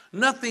God.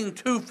 Nothing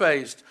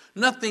two-faced.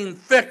 Nothing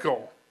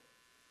fickle.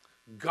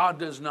 God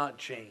does not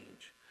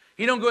change.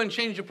 He don't go and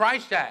change the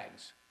price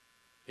tags,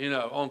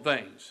 on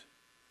things.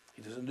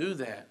 He doesn't do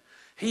that.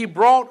 He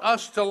brought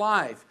us to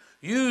life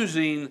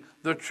using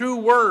the true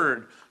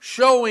word,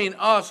 showing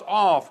us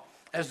off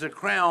as the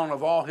crown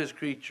of all His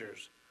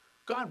creatures.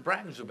 God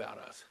brags about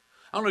us.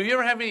 I don't know, you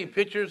ever have any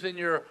pictures in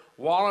your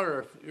wallet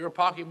or your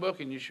pocketbook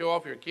and you show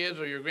off your kids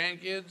or your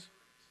grandkids?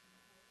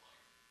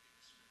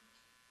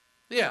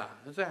 Yeah,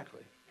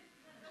 exactly.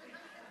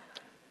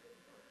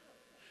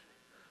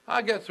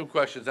 I got some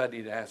questions I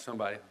need to ask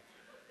somebody.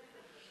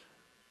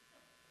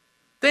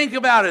 Think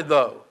about it,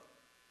 though.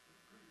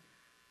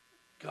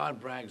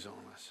 God brags on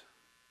us.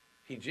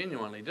 He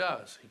genuinely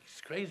does.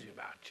 He's crazy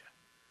about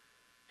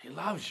you. He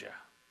loves you.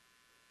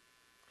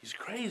 He's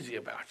crazy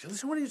about you.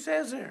 Listen to what He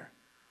says there.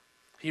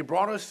 He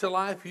brought us to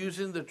life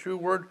using the true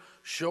word,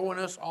 showing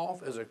us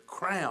off as a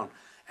crown,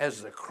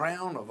 as the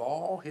crown of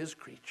all His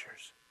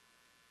creatures.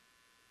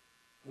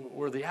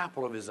 We're the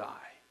apple of His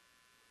eye.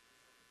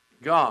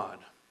 God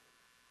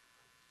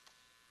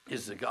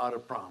is the God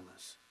of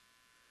promise.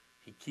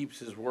 He keeps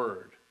His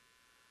word,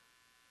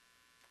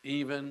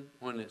 even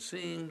when it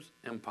seems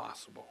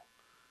impossible.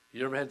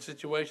 You ever had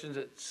situations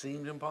that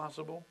seemed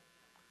impossible?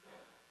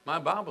 My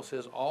Bible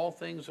says all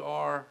things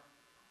are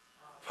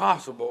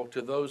possible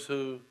to those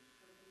who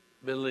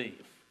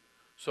believe.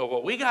 So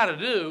what we got to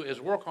do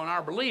is work on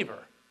our believer.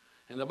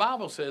 And the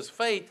Bible says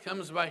faith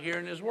comes by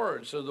hearing His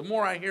word. So the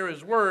more I hear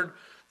His word,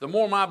 the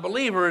more my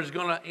believer is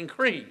going to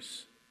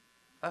increase.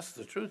 That's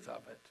the truth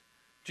of it.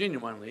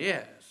 Genuinely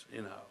is,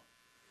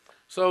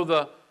 So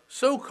the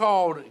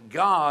so-called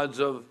gods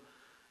of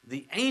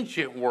the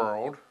ancient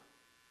world,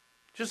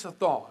 just a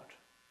thought.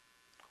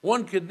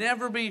 One could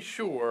never be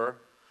sure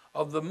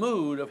of the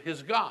mood of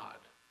his god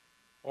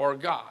or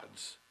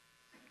gods.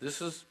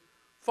 This is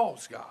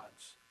false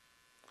gods.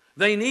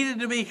 They needed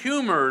to be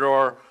humored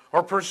or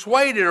or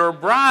persuaded or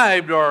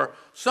bribed or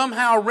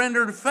somehow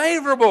rendered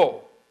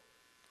favorable.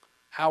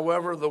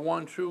 However, the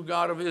one true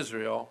God of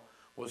Israel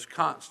was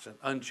constant,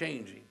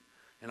 unchanging,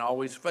 and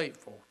always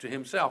faithful to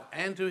himself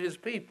and to his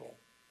people.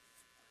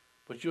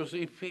 But you'll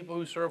see people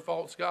who serve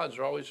false gods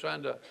are always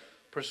trying to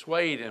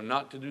persuade him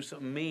not to do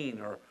something mean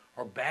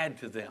or bad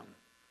to them.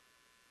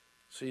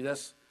 See,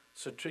 that's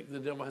a trick the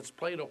devil has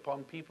played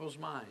upon people's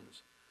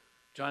minds.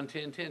 John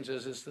 10:10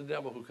 says it's the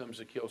devil who comes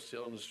to kill,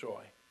 steal, and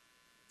destroy,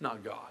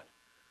 not God.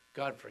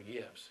 God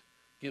forgives,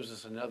 gives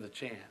us another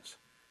chance.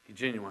 He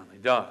genuinely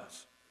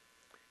does.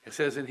 It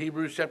says in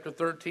Hebrews chapter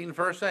 13,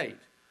 verse 8,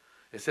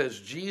 it says,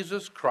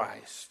 Jesus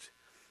Christ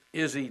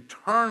is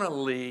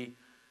eternally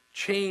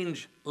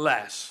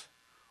changeless,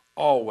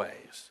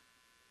 always.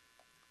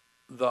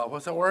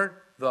 What's that word?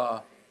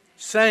 The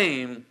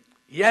same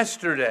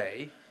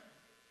yesterday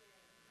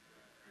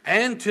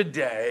and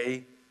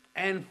today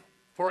and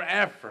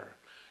forever.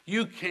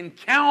 You can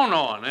count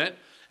on it.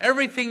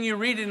 Everything you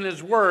read in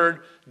his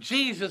word,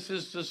 Jesus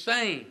is the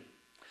same.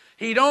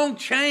 He don't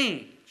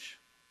change.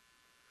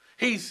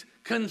 He's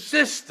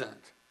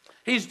consistent.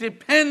 He's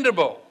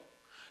dependable.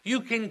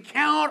 You can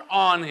count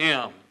on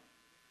him.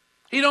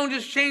 He don't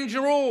just change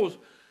the rules,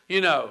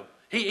 you know.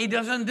 He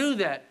doesn't do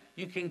that.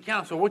 You can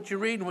count. So what you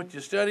read and what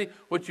you study,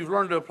 what you've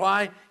learned to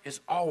apply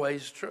is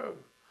always true.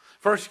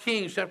 1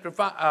 Kings chapter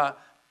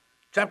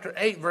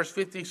 8, verse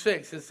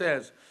 56, it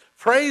says,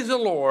 praise the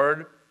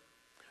Lord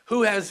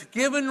who has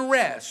given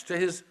rest to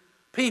his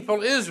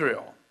people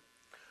Israel,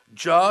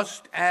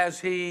 just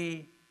as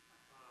he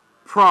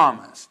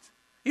promised.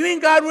 You mean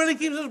God really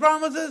keeps his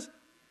promises?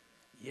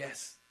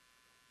 Yes.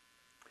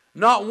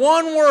 Not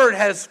one word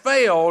has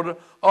failed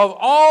of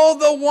all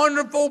the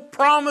wonderful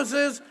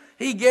promises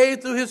he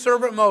gave through his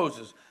servant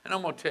Moses. And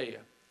I'm going to tell you,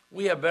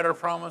 we have better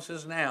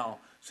promises now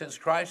since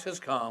Christ has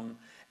come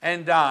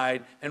and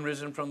died and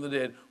risen from the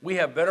dead. We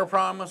have better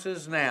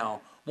promises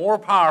now, more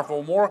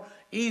powerful, more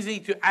easy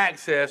to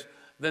access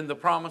than the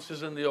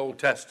promises in the Old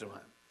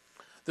Testament.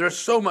 They're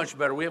so much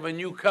better. We have a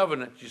new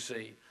covenant, you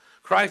see.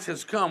 Christ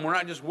has come. We're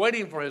not just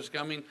waiting for his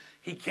coming.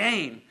 He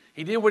came.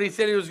 He did what he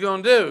said he was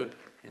going to do.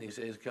 And he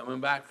said he's coming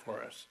back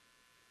for us.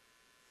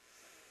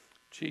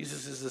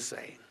 Jesus is the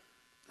same.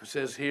 It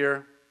says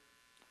here,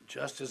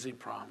 just as he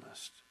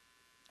promised.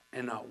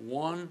 And not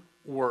one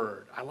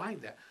word, I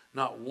like that,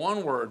 not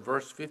one word,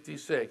 verse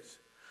 56,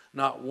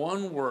 not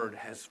one word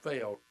has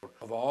failed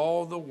of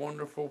all the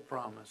wonderful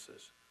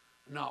promises.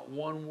 Not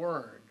one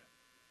word.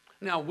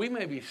 Now, we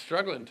may be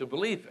struggling to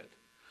believe it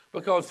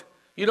because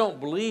you don't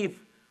believe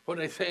what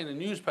they say in the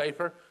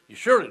newspaper. You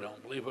surely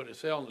don't believe what they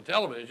say on the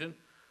television.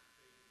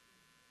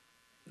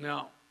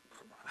 Now,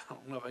 I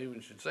don't know if I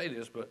even should say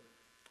this, but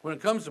when it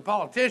comes to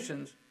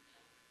politicians,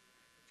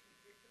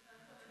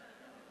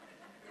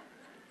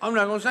 I'm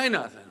not going to say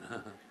nothing.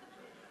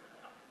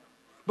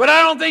 But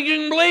I don't think you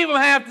can believe them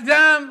half the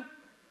time.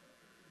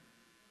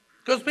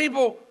 Because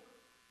people,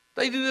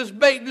 they do this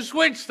bait and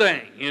switch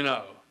thing, you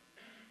know.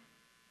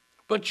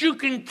 But you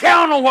can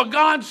count on what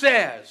God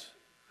says.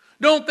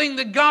 Don't think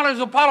that God is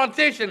a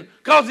politician,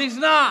 because he's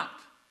not.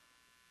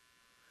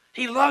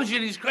 He loves you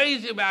and he's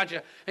crazy about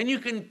you. And you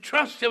can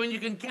trust him and you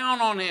can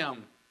count on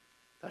him.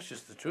 That's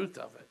just the truth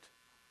of it,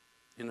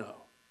 you know.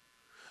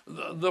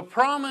 The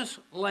promised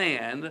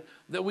land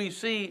that we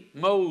see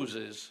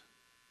Moses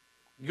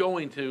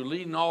going to,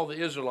 leading all the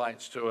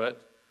Israelites to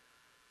it,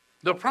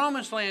 the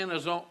promised land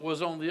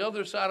was on the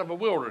other side of a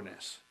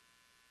wilderness.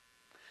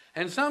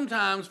 And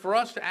sometimes for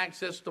us to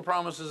access the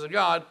promises of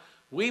God,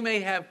 we may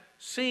have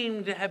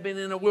seemed to have been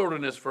in a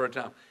wilderness for a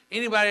time.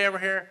 Anybody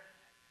ever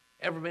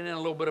been in a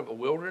little bit of a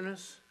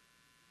wilderness?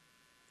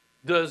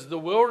 Does the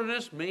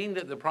wilderness mean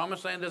that the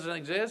promised land doesn't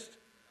exist?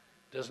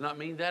 Does not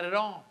mean that at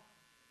all.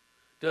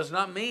 Does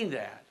not mean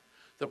that.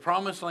 The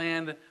promised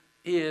land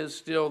is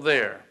still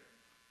there.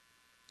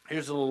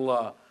 Here's a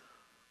little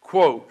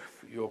quote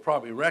you'll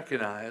probably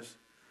recognize.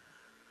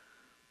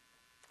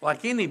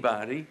 Like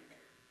anybody,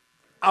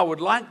 I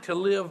would like to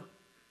live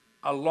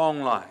a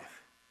long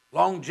life.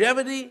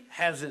 Longevity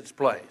has its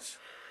place.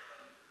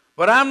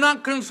 But I'm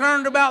not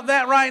concerned about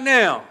that right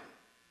now.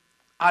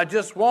 I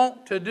just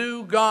want to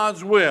do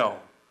God's will.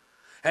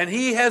 And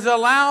he has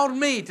allowed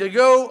me to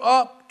go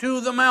up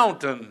to the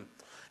mountain.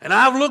 And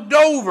I've looked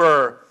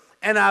over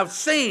and I've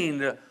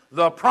seen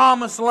the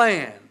promised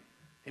land.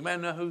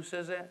 Anybody know who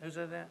says that? Who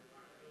said that?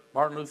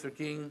 Martin Luther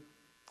King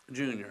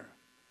Jr.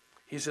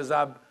 He says,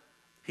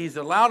 he's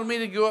allowed me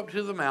to go up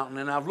to the mountain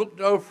and I've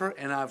looked over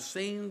and I've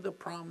seen the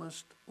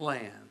promised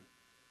land.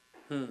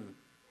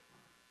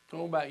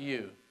 What about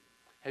you?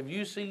 Have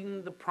you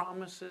seen the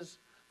promises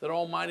that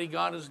Almighty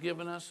God has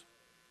given us?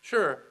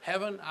 Sure,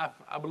 heaven,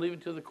 I believe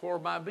it to the core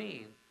of my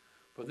being.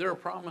 But there are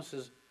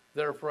promises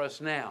that are for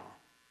us now.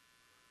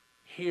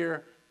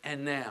 Here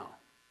and now.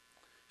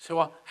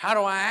 So how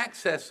do I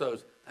access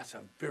those? That's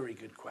a very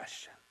good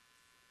question.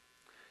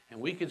 And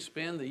we could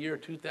spend the year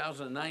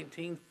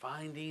 2019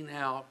 finding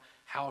out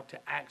how to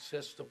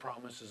access the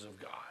promises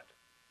of God.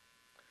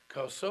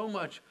 Because so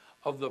much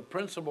of the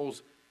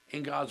principles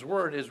in God's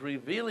Word is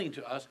revealing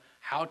to us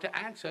how to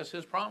access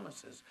his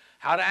promises,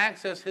 how to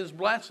access his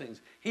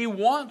blessings. He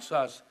wants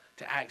us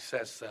to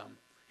access them.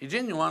 He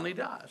genuinely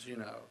does, you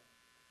know.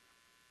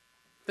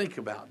 Think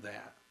about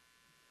that.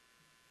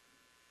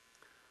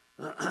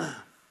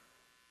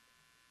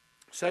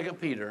 2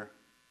 Peter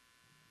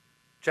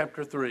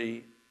chapter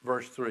 3,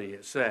 verse 3,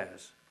 it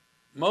says,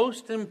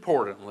 most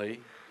importantly,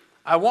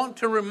 I want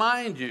to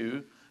remind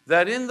you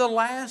that in the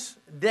last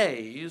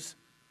days,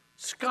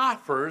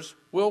 scoffers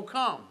will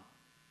come,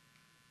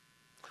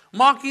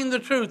 mocking the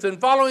truth and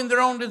following their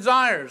own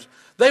desires.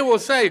 They will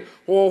say,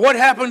 well, what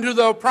happened to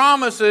the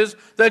promises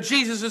that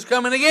Jesus is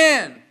coming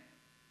again?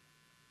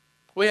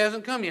 Well, he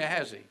hasn't come yet,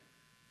 has he?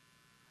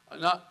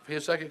 Not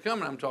his second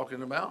coming I'm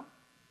talking about.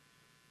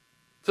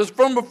 It says,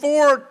 from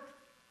before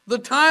the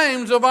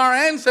times of our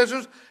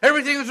ancestors,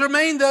 everything has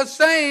remained the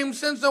same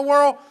since the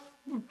world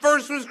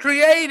first was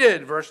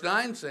created. Verse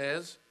 9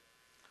 says,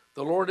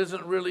 the Lord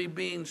isn't really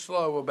being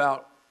slow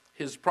about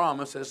his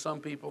promise as some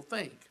people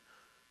think.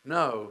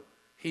 No,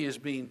 he is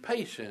being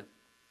patient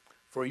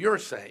for your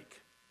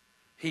sake.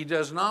 He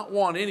does not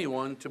want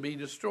anyone to be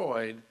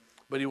destroyed,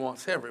 but he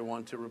wants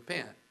everyone to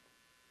repent.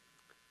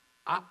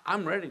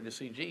 I'm ready to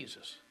see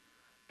Jesus.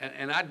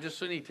 And I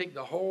just need to take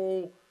the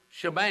whole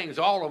shebangs,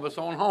 all of us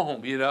on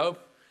home, you know,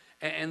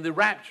 and the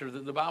rapture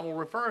that the Bible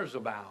refers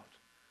about.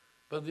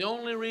 But the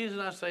only reason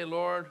I say,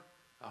 Lord,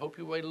 I hope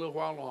you wait a little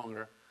while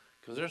longer,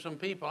 because there's some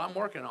people I'm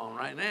working on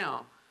right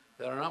now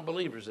that are not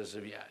believers as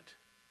of yet.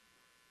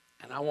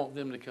 And I want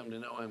them to come to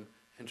know him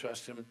and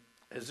trust him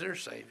as their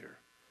Savior.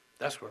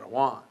 That's what I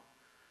want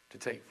to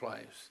take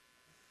place.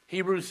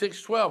 Hebrews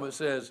 6:12, it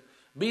says,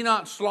 be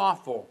not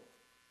slothful,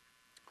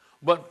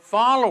 but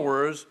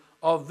followers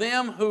of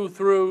them who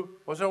through,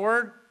 what's that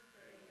word?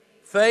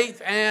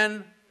 Faith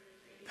and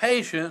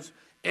patience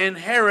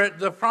inherit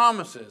the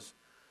promises.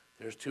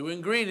 There's two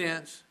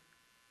ingredients.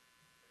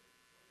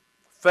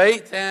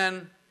 Faith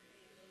and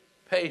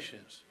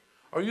patience.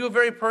 Are you a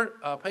very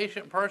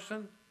patient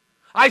person?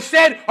 I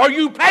said, are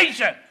you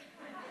patient?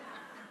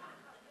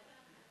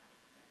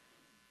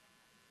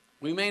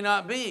 We may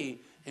not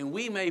be, and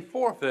we may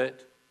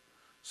forfeit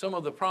some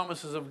of the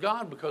promises of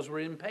God because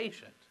we're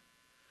impatient.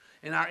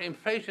 And our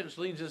impatience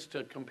leads us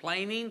to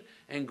complaining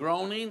and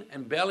groaning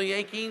and belly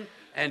aching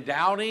and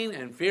doubting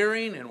and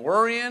fearing and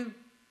worrying.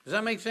 Does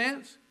that make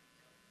sense?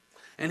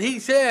 And he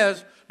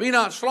says, be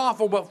not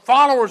slothful, but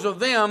followers of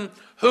them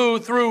who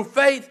through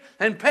faith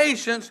and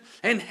patience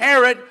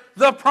inherit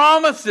the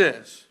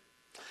promises.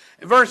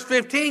 Verse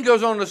 15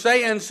 goes on to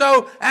say, and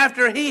so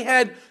after he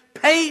had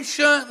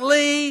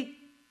patiently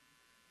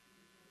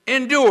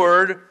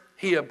endured,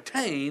 he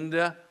obtained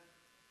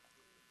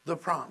the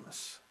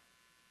promise.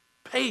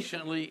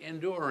 Patiently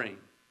enduring.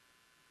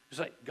 It's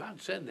like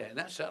God said that, and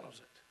that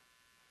settles it.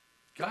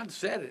 God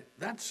said it,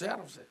 that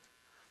settles it.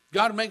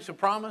 God makes a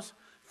promise.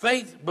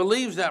 Faith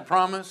believes that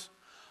promise.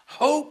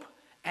 Hope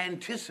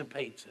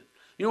anticipates it.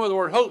 You know what the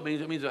word hope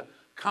means? It means a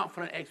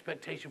confident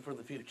expectation for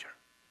the future.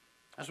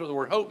 That's what the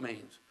word hope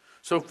means.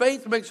 So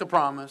faith makes a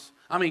promise.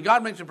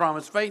 God makes a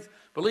promise. Faith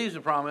believes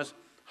the promise.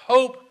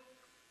 Hope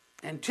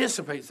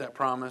anticipates that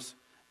promise.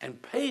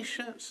 And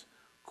patience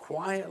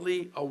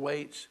quietly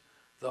awaits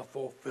the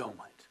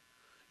fulfillment.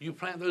 You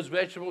plant those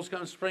vegetables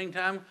come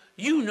springtime,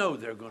 you know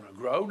they're going to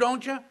grow,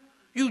 don't you?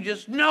 You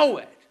just know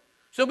it.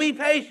 So be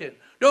patient.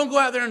 Don't go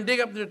out there and dig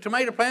up the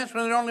tomato plants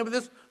when they're only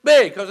this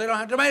big because they don't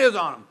have tomatoes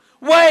on them.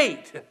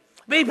 Wait.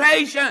 Be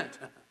patient.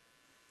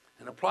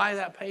 And apply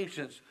that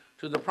patience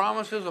to the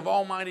promises of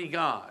Almighty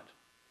God.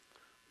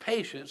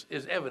 Patience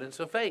is evidence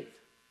of faith.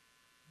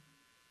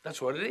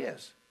 That's what it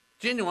is.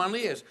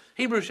 Genuinely is.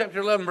 Hebrews chapter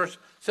 11, verse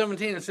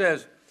 17, it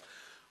says,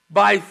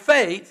 by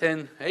faith,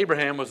 and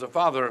Abraham was the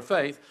father of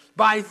faith,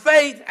 by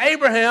faith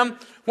Abraham,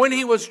 when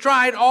he was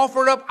tried,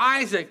 offered up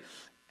Isaac.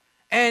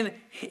 And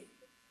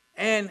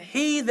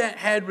he that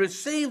had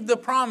received the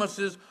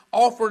promises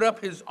offered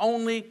up his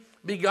only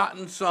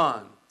begotten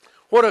son.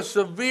 What a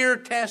severe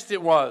test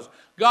it was.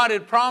 God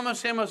had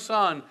promised him a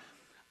son.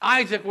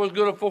 Isaac was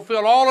going to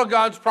fulfill all of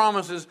God's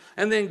promises.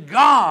 And then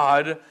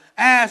God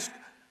asked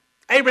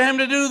Abraham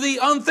to do the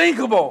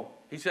unthinkable.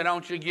 He said, I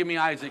want you to give me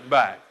Isaac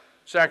back.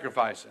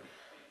 Sacrifice him.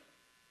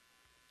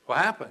 What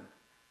happened?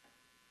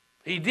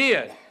 He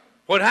did.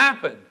 What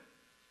happened?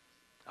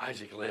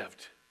 Isaac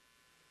lived.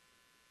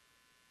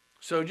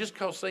 So just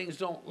because things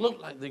don't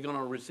look like they're going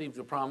to receive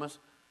the promise,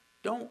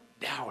 don't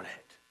doubt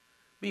it.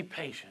 Be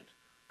patient.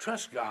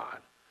 Trust God.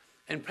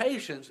 And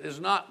patience is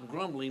not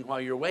grumbling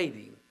while you're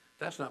waiting.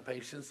 That's not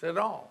patience at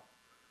all.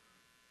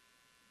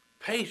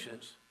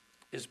 Patience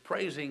is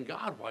praising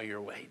God while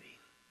you're waiting.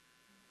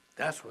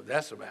 That's what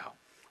that's about.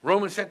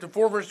 Romans chapter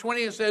 4, verse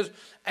 20, it says,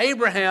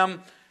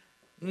 Abraham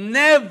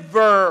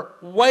never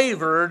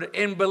wavered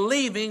in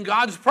believing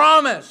God's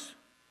promise.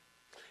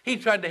 He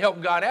tried to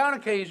help God out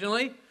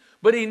occasionally,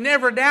 but he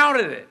never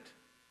doubted it.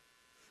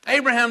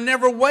 Abraham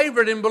never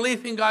wavered in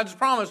believing God's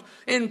promise.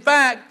 In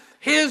fact,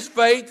 his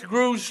faith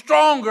grew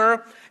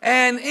stronger,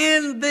 and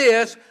in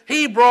this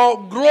he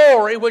brought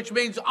glory, which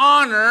means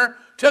honor,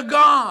 to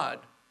God.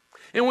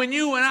 And when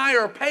you and I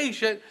are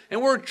patient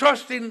and we're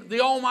trusting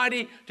the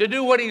Almighty to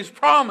do what He's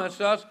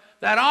promised us,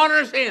 that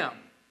honors Him.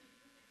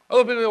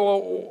 Other people go,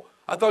 well,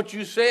 I thought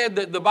you said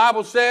that the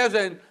Bible says,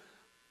 and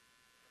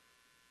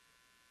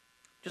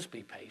just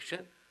be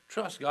patient.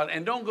 Trust God.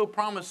 And don't go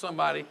promise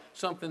somebody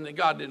something that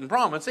God didn't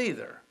promise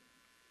either.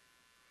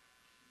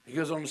 He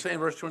goes on to say in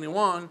verse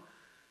 21,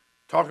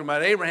 talking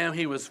about Abraham,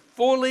 he was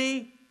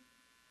fully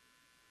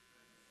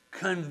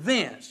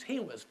convinced. He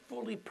was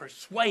fully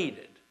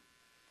persuaded.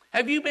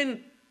 Have you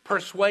been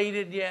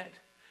persuaded yet?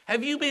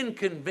 Have you been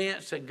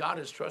convinced that God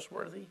is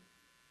trustworthy?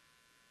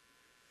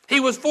 He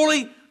was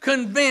fully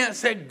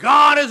convinced that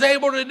God is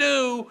able to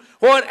do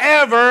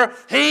whatever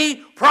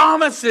He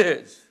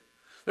promises.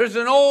 There's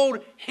an old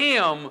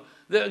hymn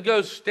that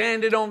goes,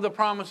 standing on the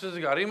promises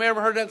of God. Anybody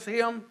ever heard that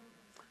hymn?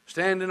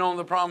 Standing on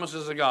the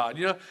promises of God.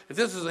 You know, if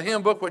this is a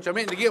hymn book, which I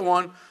meant to get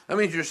one, that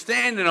means you're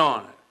standing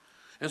on it.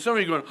 And some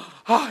of you are going,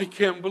 oh, I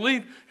can't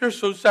believe you're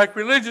so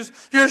sacrilegious.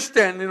 You're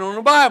standing on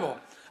the Bible.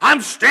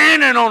 I'm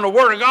standing on the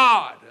Word of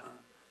God.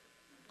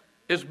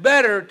 It's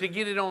better to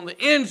get it on the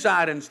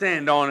inside and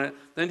stand on it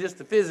than just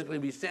to physically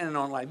be standing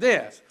on it like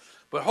this.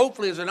 But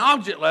hopefully as an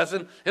object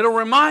lesson, it'll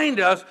remind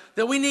us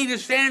that we need to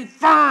stand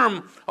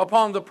firm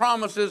upon the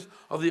promises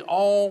of the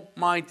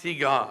Almighty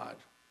God.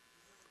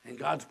 And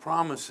God's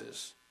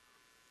promises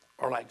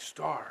are like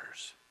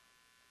stars.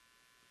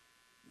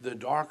 The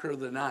darker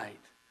the night,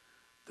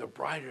 the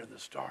brighter the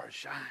stars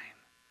shine.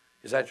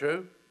 Is that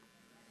true?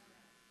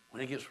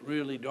 When it gets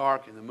really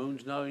dark and the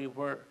moon's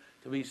nowhere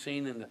to be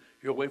seen and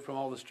you're away from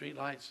all the street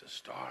lights, the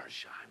stars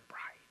shine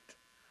bright.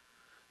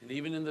 And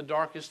even in the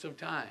darkest of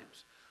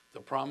times, the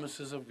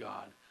promises of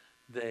God,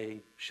 they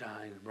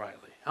shine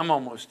brightly. I'm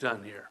almost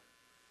done here.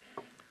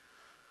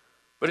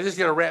 But I just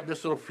got to wrap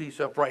this little piece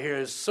up right here.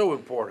 It's so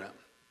important.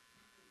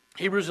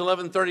 Hebrews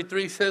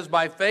 11:33 says,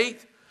 by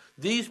faith,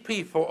 these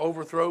people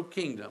overthrow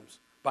kingdoms.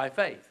 By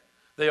faith,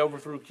 they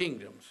overthrew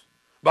kingdoms.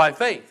 By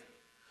faith,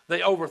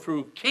 they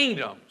overthrew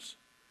kingdoms.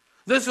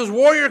 This is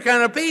warrior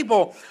kind of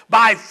people.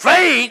 By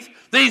faith,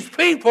 these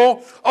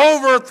people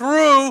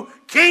overthrew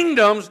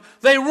kingdoms.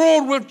 They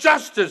ruled with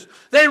justice.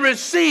 They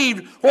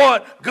received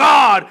what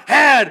God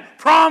had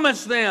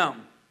promised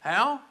them.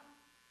 How?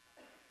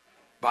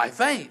 By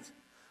faith.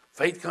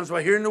 Faith comes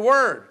by hearing the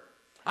Word.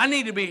 I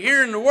need to be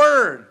hearing the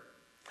Word.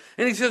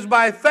 And he says,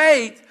 by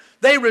faith,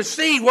 they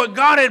received what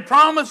God had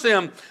promised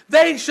them.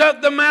 They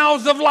shut the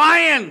mouths of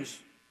lions.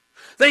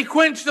 They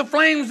quenched the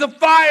flames of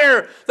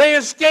fire. They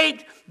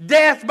escaped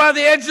death by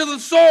the edge of the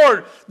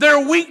sword.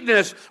 Their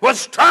weakness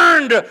was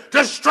turned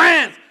to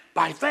strength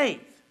by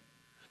faith.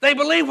 They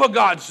believed what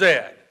God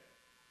said.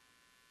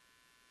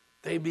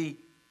 They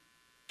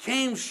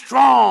became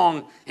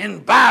strong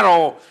in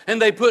battle,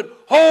 and they put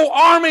whole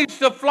armies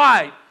to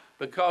flight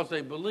because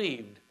they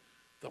believed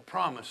the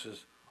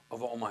promises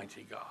of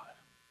Almighty God.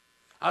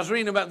 I was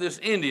reading about this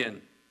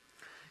Indian.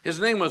 His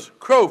name was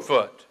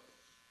Crowfoot.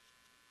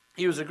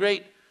 He was a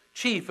great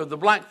chief of the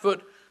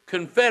Blackfoot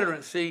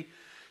Confederacy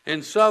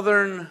in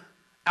southern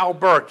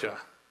Alberta.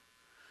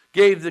 He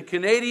gave the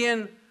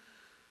Canadian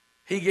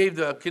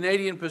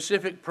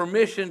Pacific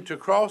permission to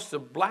cross the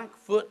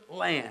Blackfoot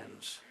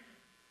lands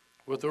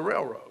with a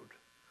railroad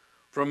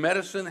from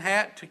Medicine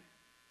Hat to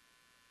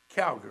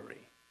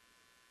Calgary.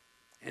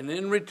 And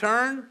in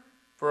return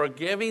for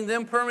giving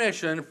them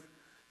permission,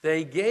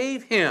 they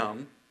gave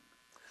him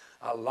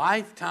a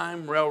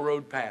lifetime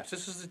railroad pass.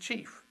 This is the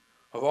chief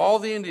of all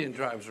the Indian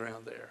tribes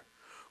around there.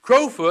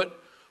 Crowfoot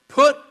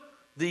put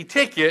the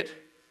ticket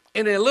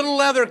in a little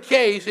leather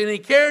case and he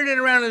carried it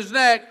around his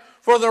neck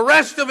for the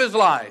rest of his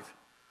life.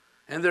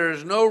 And there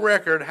is no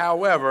record,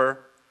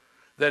 however,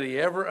 that he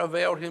ever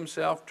availed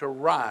himself to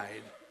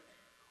ride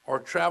or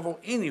travel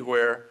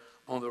anywhere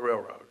on the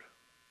railroad.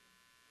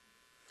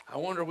 I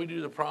wonder if we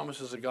do the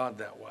promises of God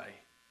that way.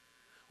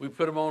 We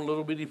put them on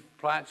little bitty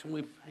plaques and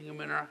we hang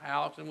them in our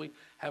house and we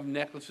have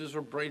necklaces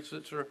or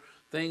bracelets or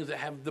things that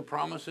have the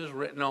promises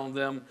written on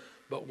them,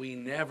 but we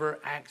never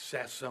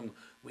access them.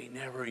 We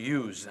never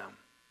use them.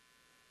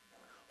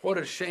 What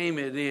a shame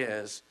it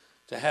is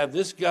to have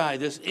this guy,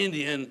 this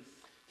Indian,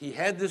 he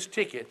had this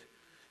ticket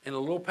in a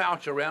little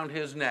pouch around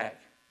his neck,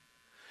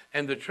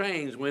 and the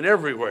trains went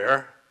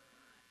everywhere,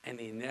 and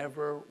he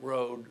never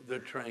rode the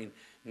train,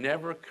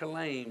 never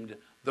claimed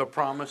the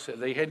promise that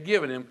they had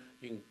given him.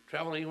 You can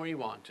travel anywhere you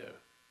want to.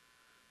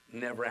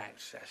 Never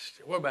accessed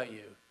it. What about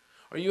you?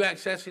 Are you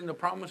accessing the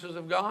promises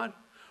of God,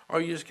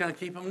 or you just kind of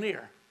keep them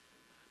near?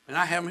 And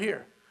I have them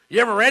here.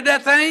 You ever read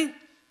that thing?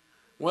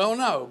 Well,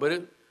 no,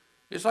 but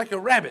it's like a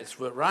rabbit's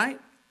foot, right?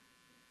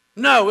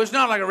 No, it's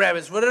not like a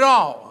rabbit's foot at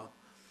all.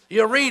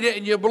 You read it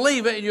and you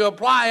believe it and you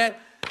apply it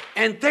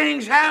and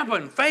things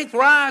happen. Faith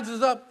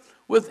rises up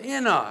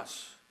within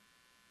us.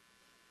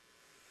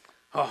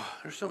 Oh,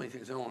 there's so many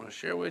things I want to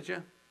share with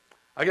you.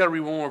 I got to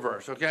read one more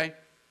verse, okay?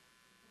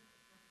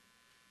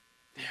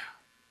 Yeah.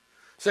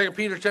 2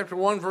 Peter chapter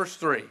 1, verse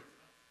 3.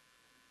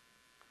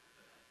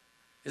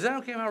 Is that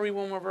okay if I read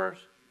one more verse?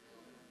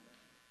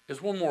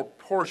 It's one more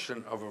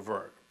portion of a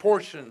verse,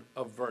 portion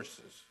of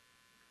verses.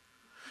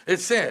 It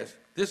says,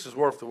 this is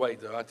worth the wait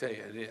though, I tell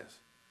you it is.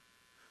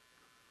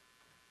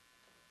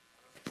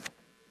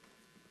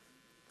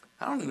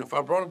 I don't even know if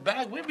I brought a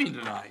bag with me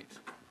tonight.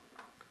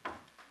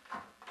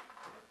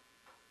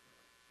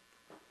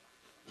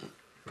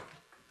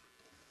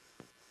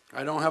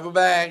 I don't have a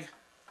bag.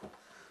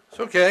 It's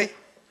okay.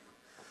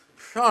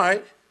 All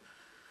right.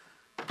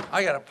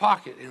 I got a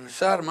pocket in the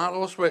side of my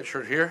little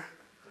sweatshirt here.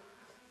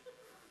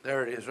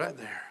 There it is right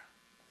there.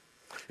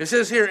 It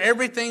says here,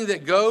 everything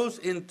that goes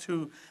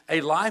into a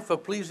life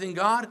of pleasing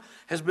God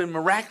has been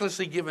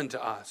miraculously given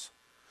to us.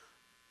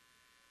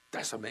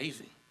 That's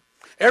amazing.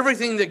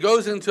 Everything that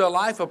goes into a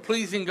life of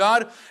pleasing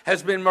God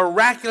has been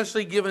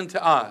miraculously given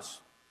to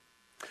us.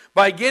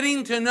 By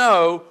getting to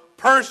know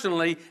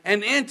personally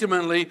and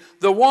intimately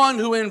the one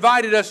who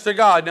invited us to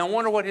God. Now I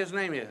wonder what his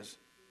name is.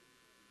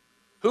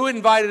 Who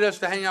invited us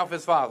to hang out with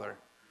his Father?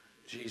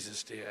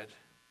 Jesus did.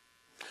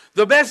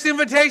 The best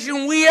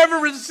invitation we ever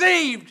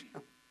received.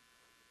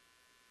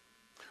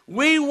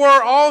 We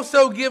were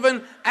also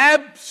given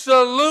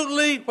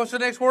absolutely, what's the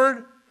next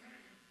word?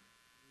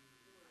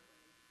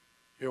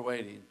 You're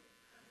waiting.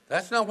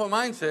 That's not what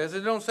mine says.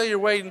 It don't say you're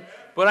waiting,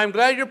 but I'm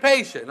glad you're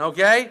patient,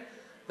 okay?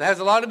 That has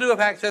a lot to do with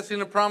accessing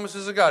the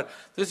promises of God.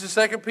 This is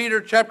 2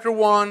 Peter chapter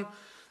 1,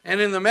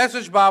 and in the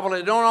Message Bible,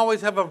 it don't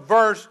always have a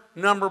verse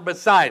number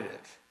beside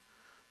it.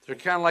 They're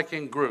kind of like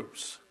in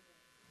groups.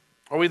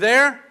 Are we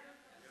there?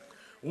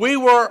 We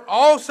were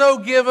also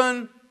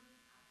given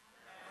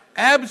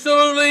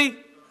absolutely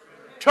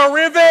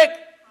terrific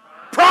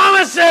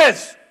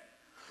promises.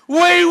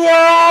 We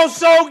were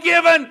also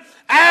given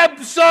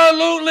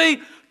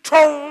absolutely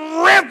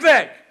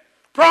terrific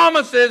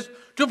promises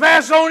to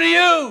pass on to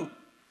you.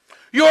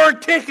 Your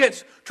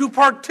tickets to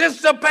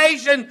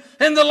participation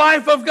in the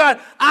life of God.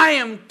 I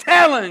am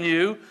telling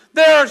you,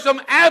 there are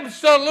some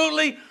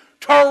absolutely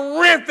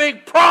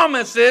terrific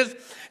promises,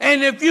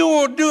 and if you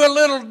will do a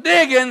little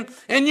digging,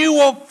 and you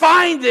will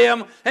find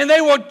them, and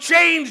they will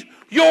change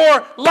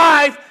your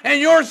life and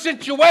your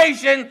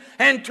situation,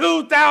 and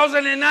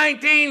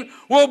 2019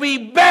 will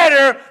be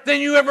better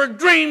than you ever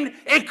dreamed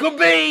it could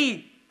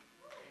be.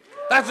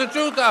 That's the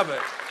truth of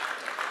it.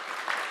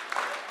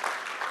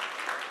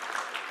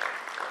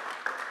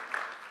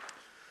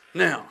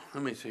 Now,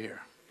 let me see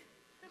here.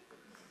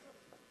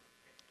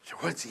 So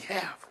what's he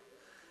have?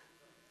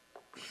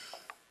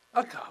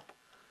 A cup.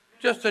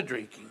 Just a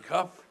drinking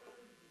cup.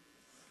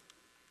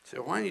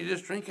 So why don't you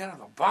just drink out of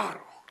the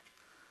bottle?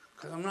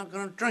 Because I'm not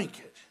going to drink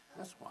it.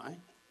 That's why.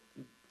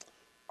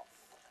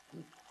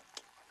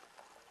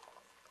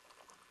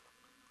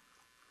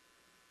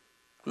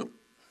 Oop,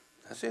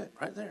 that's it,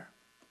 right there.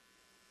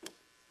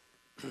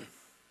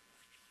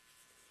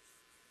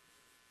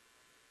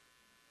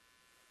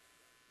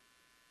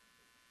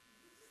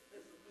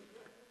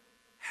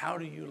 How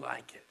do you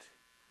like it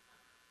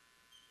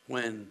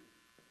when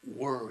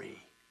worry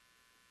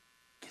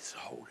gets a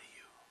hold of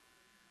you?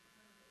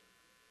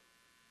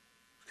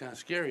 It's kind of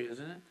scary,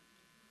 isn't it?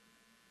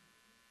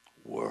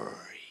 Worry.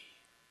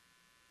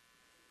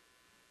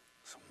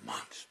 It's a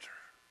monster.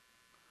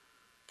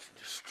 Can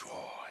destroy.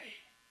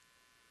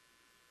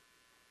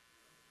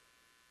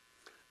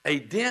 A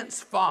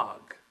dense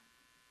fog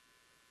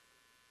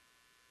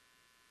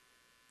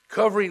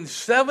covering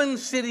 7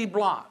 city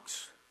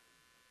blocks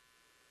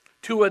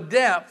to a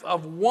depth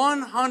of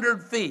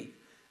 100 feet.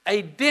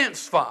 A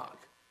dense fog.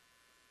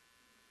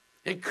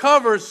 It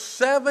covers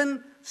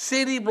 7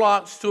 city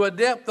blocks to a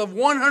depth of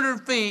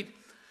 100 feet,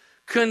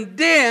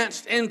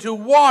 condensed into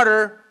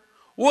water,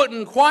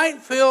 wouldn't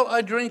quite fill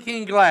a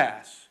drinking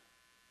glass.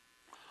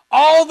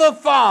 All the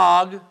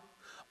fog,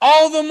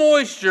 all the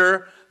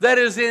moisture that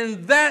is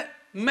in that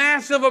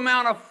massive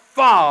amount of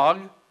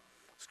fog,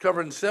 it's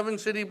covering 7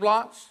 city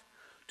blocks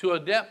to a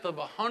depth of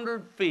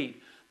 100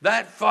 feet.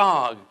 That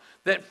fog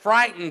that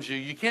frightens you.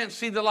 You can't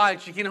see the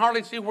lights. You can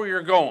hardly see where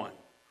you're going.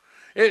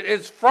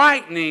 It's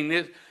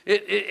frightening.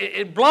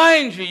 It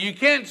blinds you. You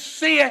can't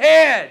see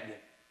ahead.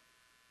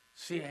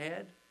 See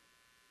ahead?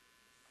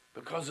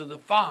 Because of the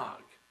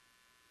fog.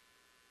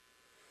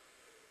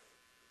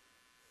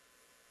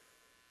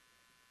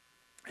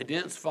 A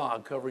dense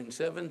fog covering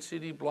 7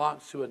 city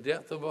blocks to a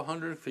depth of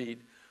 100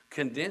 feet,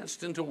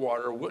 condensed into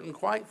water, wouldn't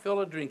quite fill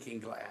a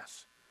drinking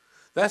glass.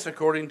 That's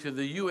according to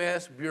the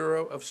U.S.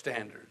 Bureau of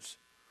Standards.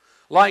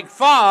 Like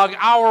fog,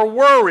 our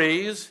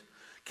worries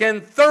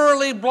can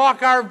thoroughly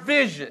block our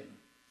vision.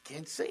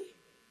 Can't see.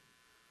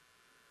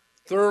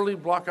 Thoroughly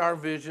block our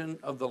vision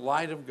of the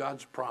light of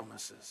God's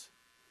promises.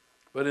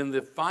 But in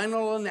the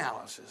final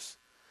analysis,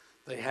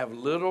 they have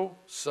little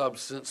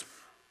substance.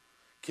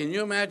 Can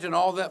you imagine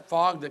all that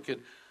fog that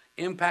could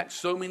impact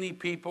so many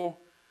people?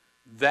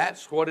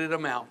 That's what it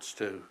amounts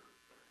to.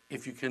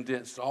 If you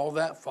condensed all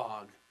that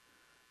fog,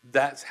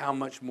 that's how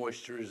much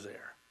moisture is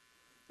there.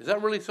 Is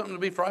that really something to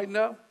be frightened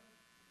of?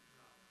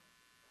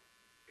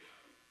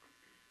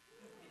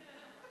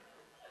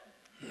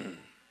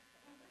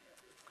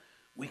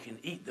 We can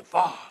eat the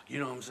fog, you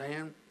know what I'm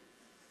saying?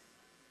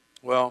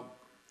 Well,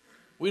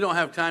 we don't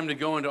have time to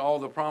go into all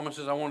the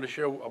promises. I wanted to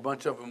share a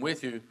bunch of them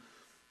with you.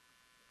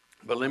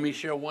 But let me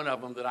share one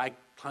of them that I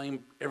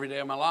claim every day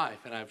of my life,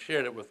 and I've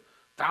shared it with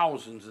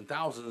thousands and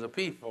thousands of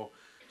people.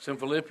 It's in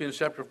Philippians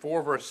chapter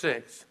 4, verse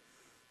 6.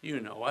 You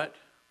know it.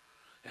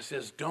 It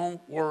says,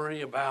 don't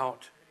worry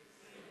about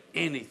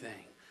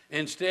anything.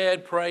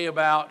 Instead, pray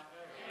about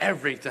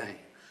everything.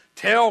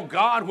 Tell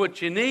God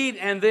what you need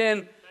and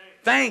then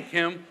thank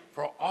Him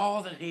for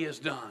all that He has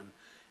done.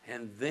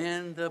 And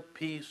then the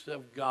peace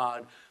of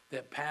God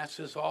that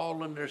passes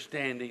all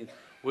understanding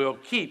will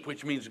keep,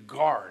 which means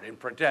guard and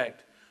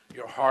protect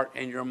your heart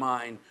and your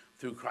mind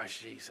through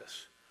Christ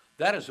Jesus.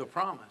 That is a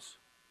promise.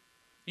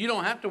 You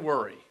don't have to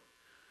worry.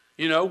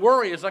 You know,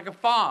 worry is like a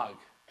fog.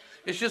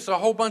 It's just a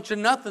whole bunch of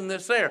nothing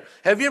that's there.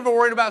 Have you ever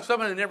worried about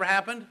something that never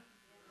happened?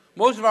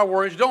 Most of our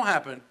worries don't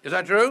happen. Is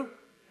that true?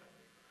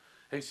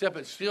 Except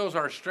it steals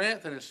our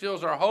strength and it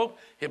steals our hope.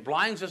 It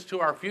blinds us to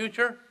our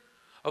future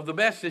of the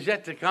best is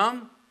yet to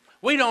come.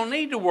 We don't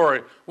need to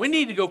worry. We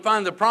need to go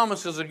find the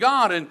promises of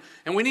God, and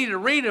we need to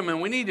read them,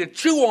 and we need to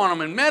chew on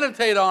them and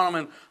meditate on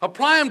them and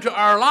apply them to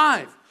our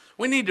life.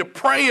 We need to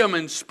pray them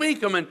and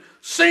speak them and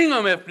sing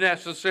them if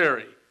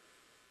necessary.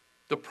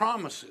 The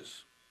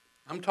promises.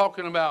 I'm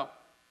talking about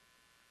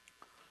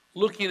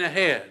looking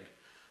ahead.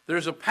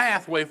 There's a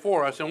pathway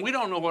for us, and we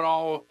don't know what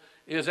all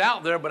is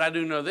out there, but I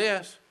do know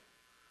this.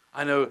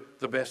 I know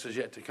the best is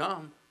yet to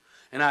come.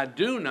 And I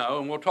do know,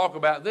 and we'll talk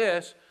about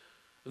this,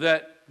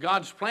 that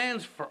God's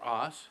plans for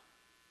us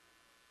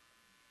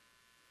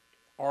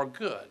are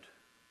good.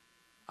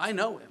 I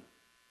know Him.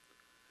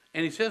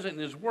 And He says it in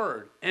His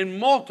Word in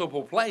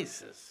multiple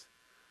places.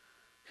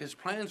 His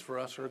plans for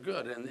us are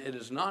good, and it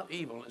is not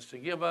evil. It's to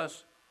give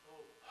us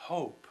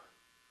hope.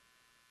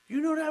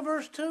 You know that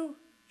verse too?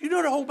 You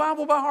know the whole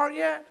Bible by heart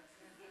yet?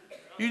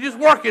 You're just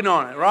working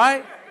on it,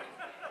 right?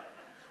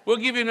 We'll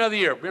give you another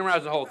year.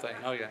 Memorize the whole thing.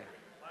 Okay.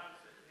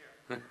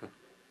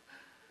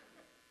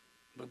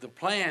 But the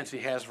plans He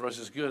has for us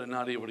is good and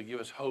not evil, to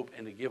give us hope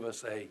and to give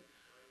us a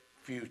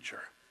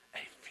future,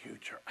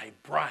 a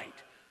bright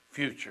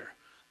future.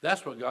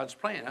 That's what God's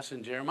plan. That's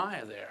in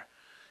Jeremiah there.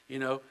 You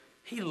know,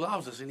 He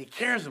loves us and He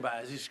cares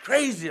about us. He's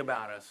crazy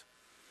about us.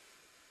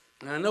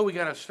 And I know we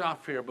got to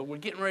stop here, but we're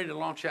getting ready to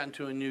launch out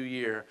into a new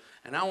year.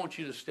 And I want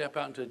you to step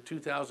out into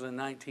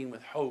 2019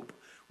 with hope,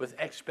 with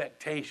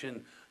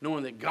expectation,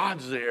 knowing that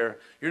God's there.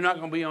 You're not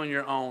going to be on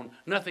your own.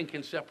 Nothing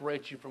can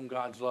separate you from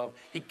God's love.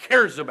 He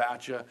cares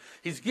about you.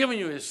 He's given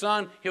you His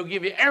Son. He'll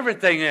give you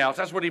everything else.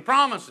 That's what He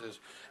promises.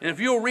 And if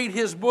you'll read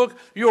His book,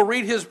 you'll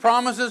read His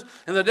promises,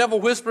 and the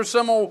devil whispers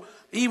some old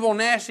evil,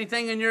 nasty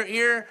thing in your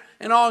ear,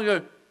 and all you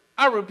go,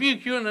 I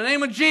rebuke you in the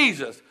name of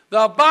Jesus.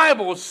 The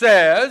Bible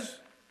says,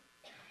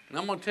 and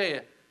I'm going to tell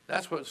you,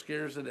 that's what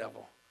scares the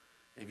devil.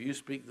 If you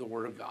speak the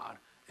word of God,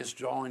 it's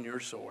drawing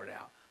your sword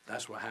out.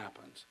 That's what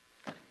happens.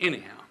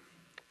 Anyhow,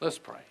 let's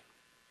pray.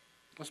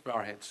 Let's bow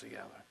our heads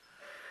together.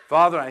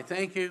 Father, I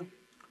thank You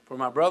for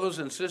my brothers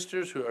and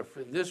sisters who are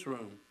in this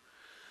room,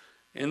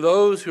 and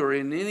those who are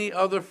in any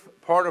other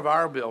part of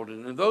our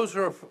building, and those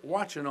who are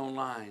watching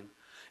online.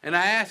 And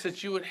I ask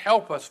that You would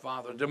help us,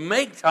 Father, to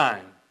make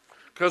time,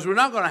 because we're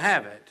not going to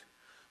have it,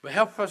 but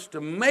help us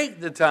to make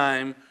the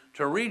time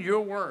to read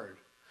Your word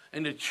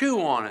and to chew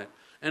on it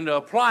and to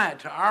apply it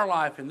to our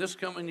life in this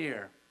coming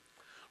year.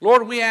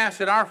 Lord, we ask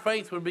that our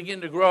faith would begin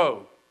to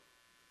grow,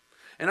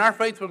 and our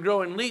faith would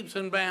grow in leaps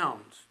and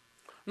bounds,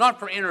 not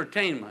for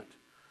entertainment,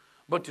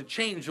 but to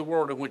change the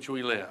world in which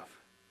we live.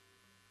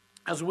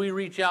 As we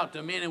reach out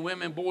to men and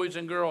women, boys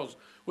and girls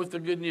with the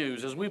good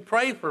news, as we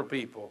pray for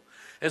people,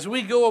 as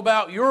we go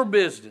about Your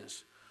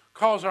business,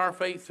 cause our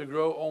faith to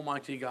grow,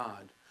 Almighty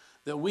God,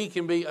 that we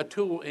can be a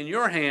tool in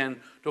Your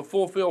hand to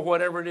fulfill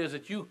whatever it is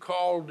that You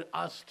called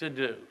us to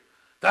do.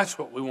 That's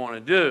what we want to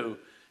do,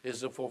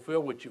 is to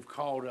fulfill what You've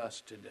called us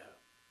to do.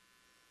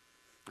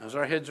 As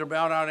our heads are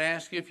bowed, I'd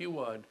ask You if You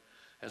would,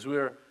 as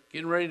we're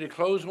getting ready to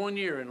close one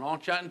year and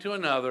launch out into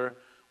another,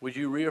 would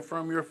You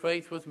reaffirm your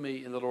faith with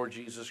me in the Lord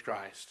Jesus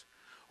Christ?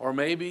 Or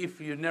maybe if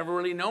you've never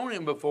really known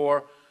Him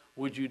before,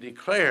 would you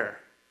declare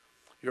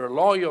your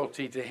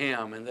loyalty to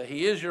Him and that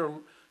He is your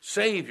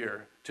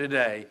Savior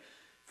today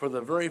for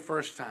the very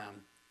first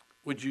time?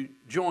 Would you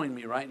join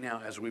me right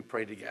now as we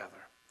pray together?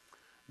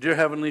 Dear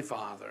Heavenly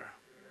Father,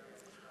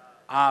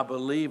 I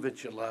believe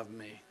that You love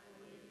me.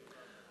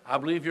 I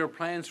believe Your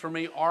plans for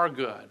me are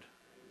good.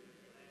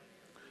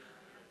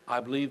 I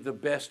believe the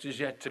best is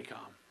yet to come.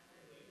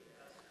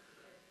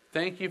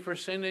 Thank You for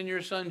sending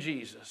Your Son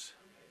Jesus.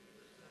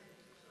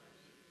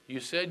 You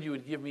said You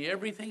would give me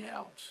everything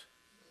else.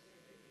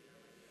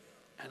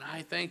 And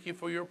I thank You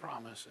for Your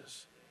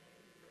promises.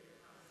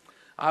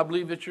 I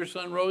believe that Your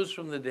Son rose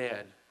from the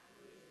dead.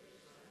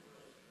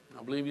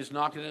 I believe He's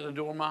knocking at the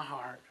door of my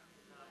heart.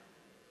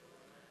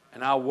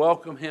 And I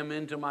welcome Him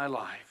into my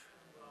life.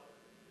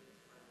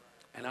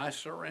 And I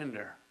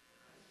surrender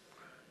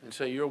and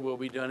say, Your will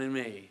be done in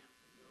me.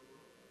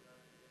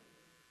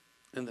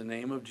 In the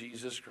name of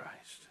Jesus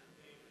Christ.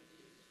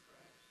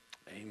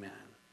 Amen.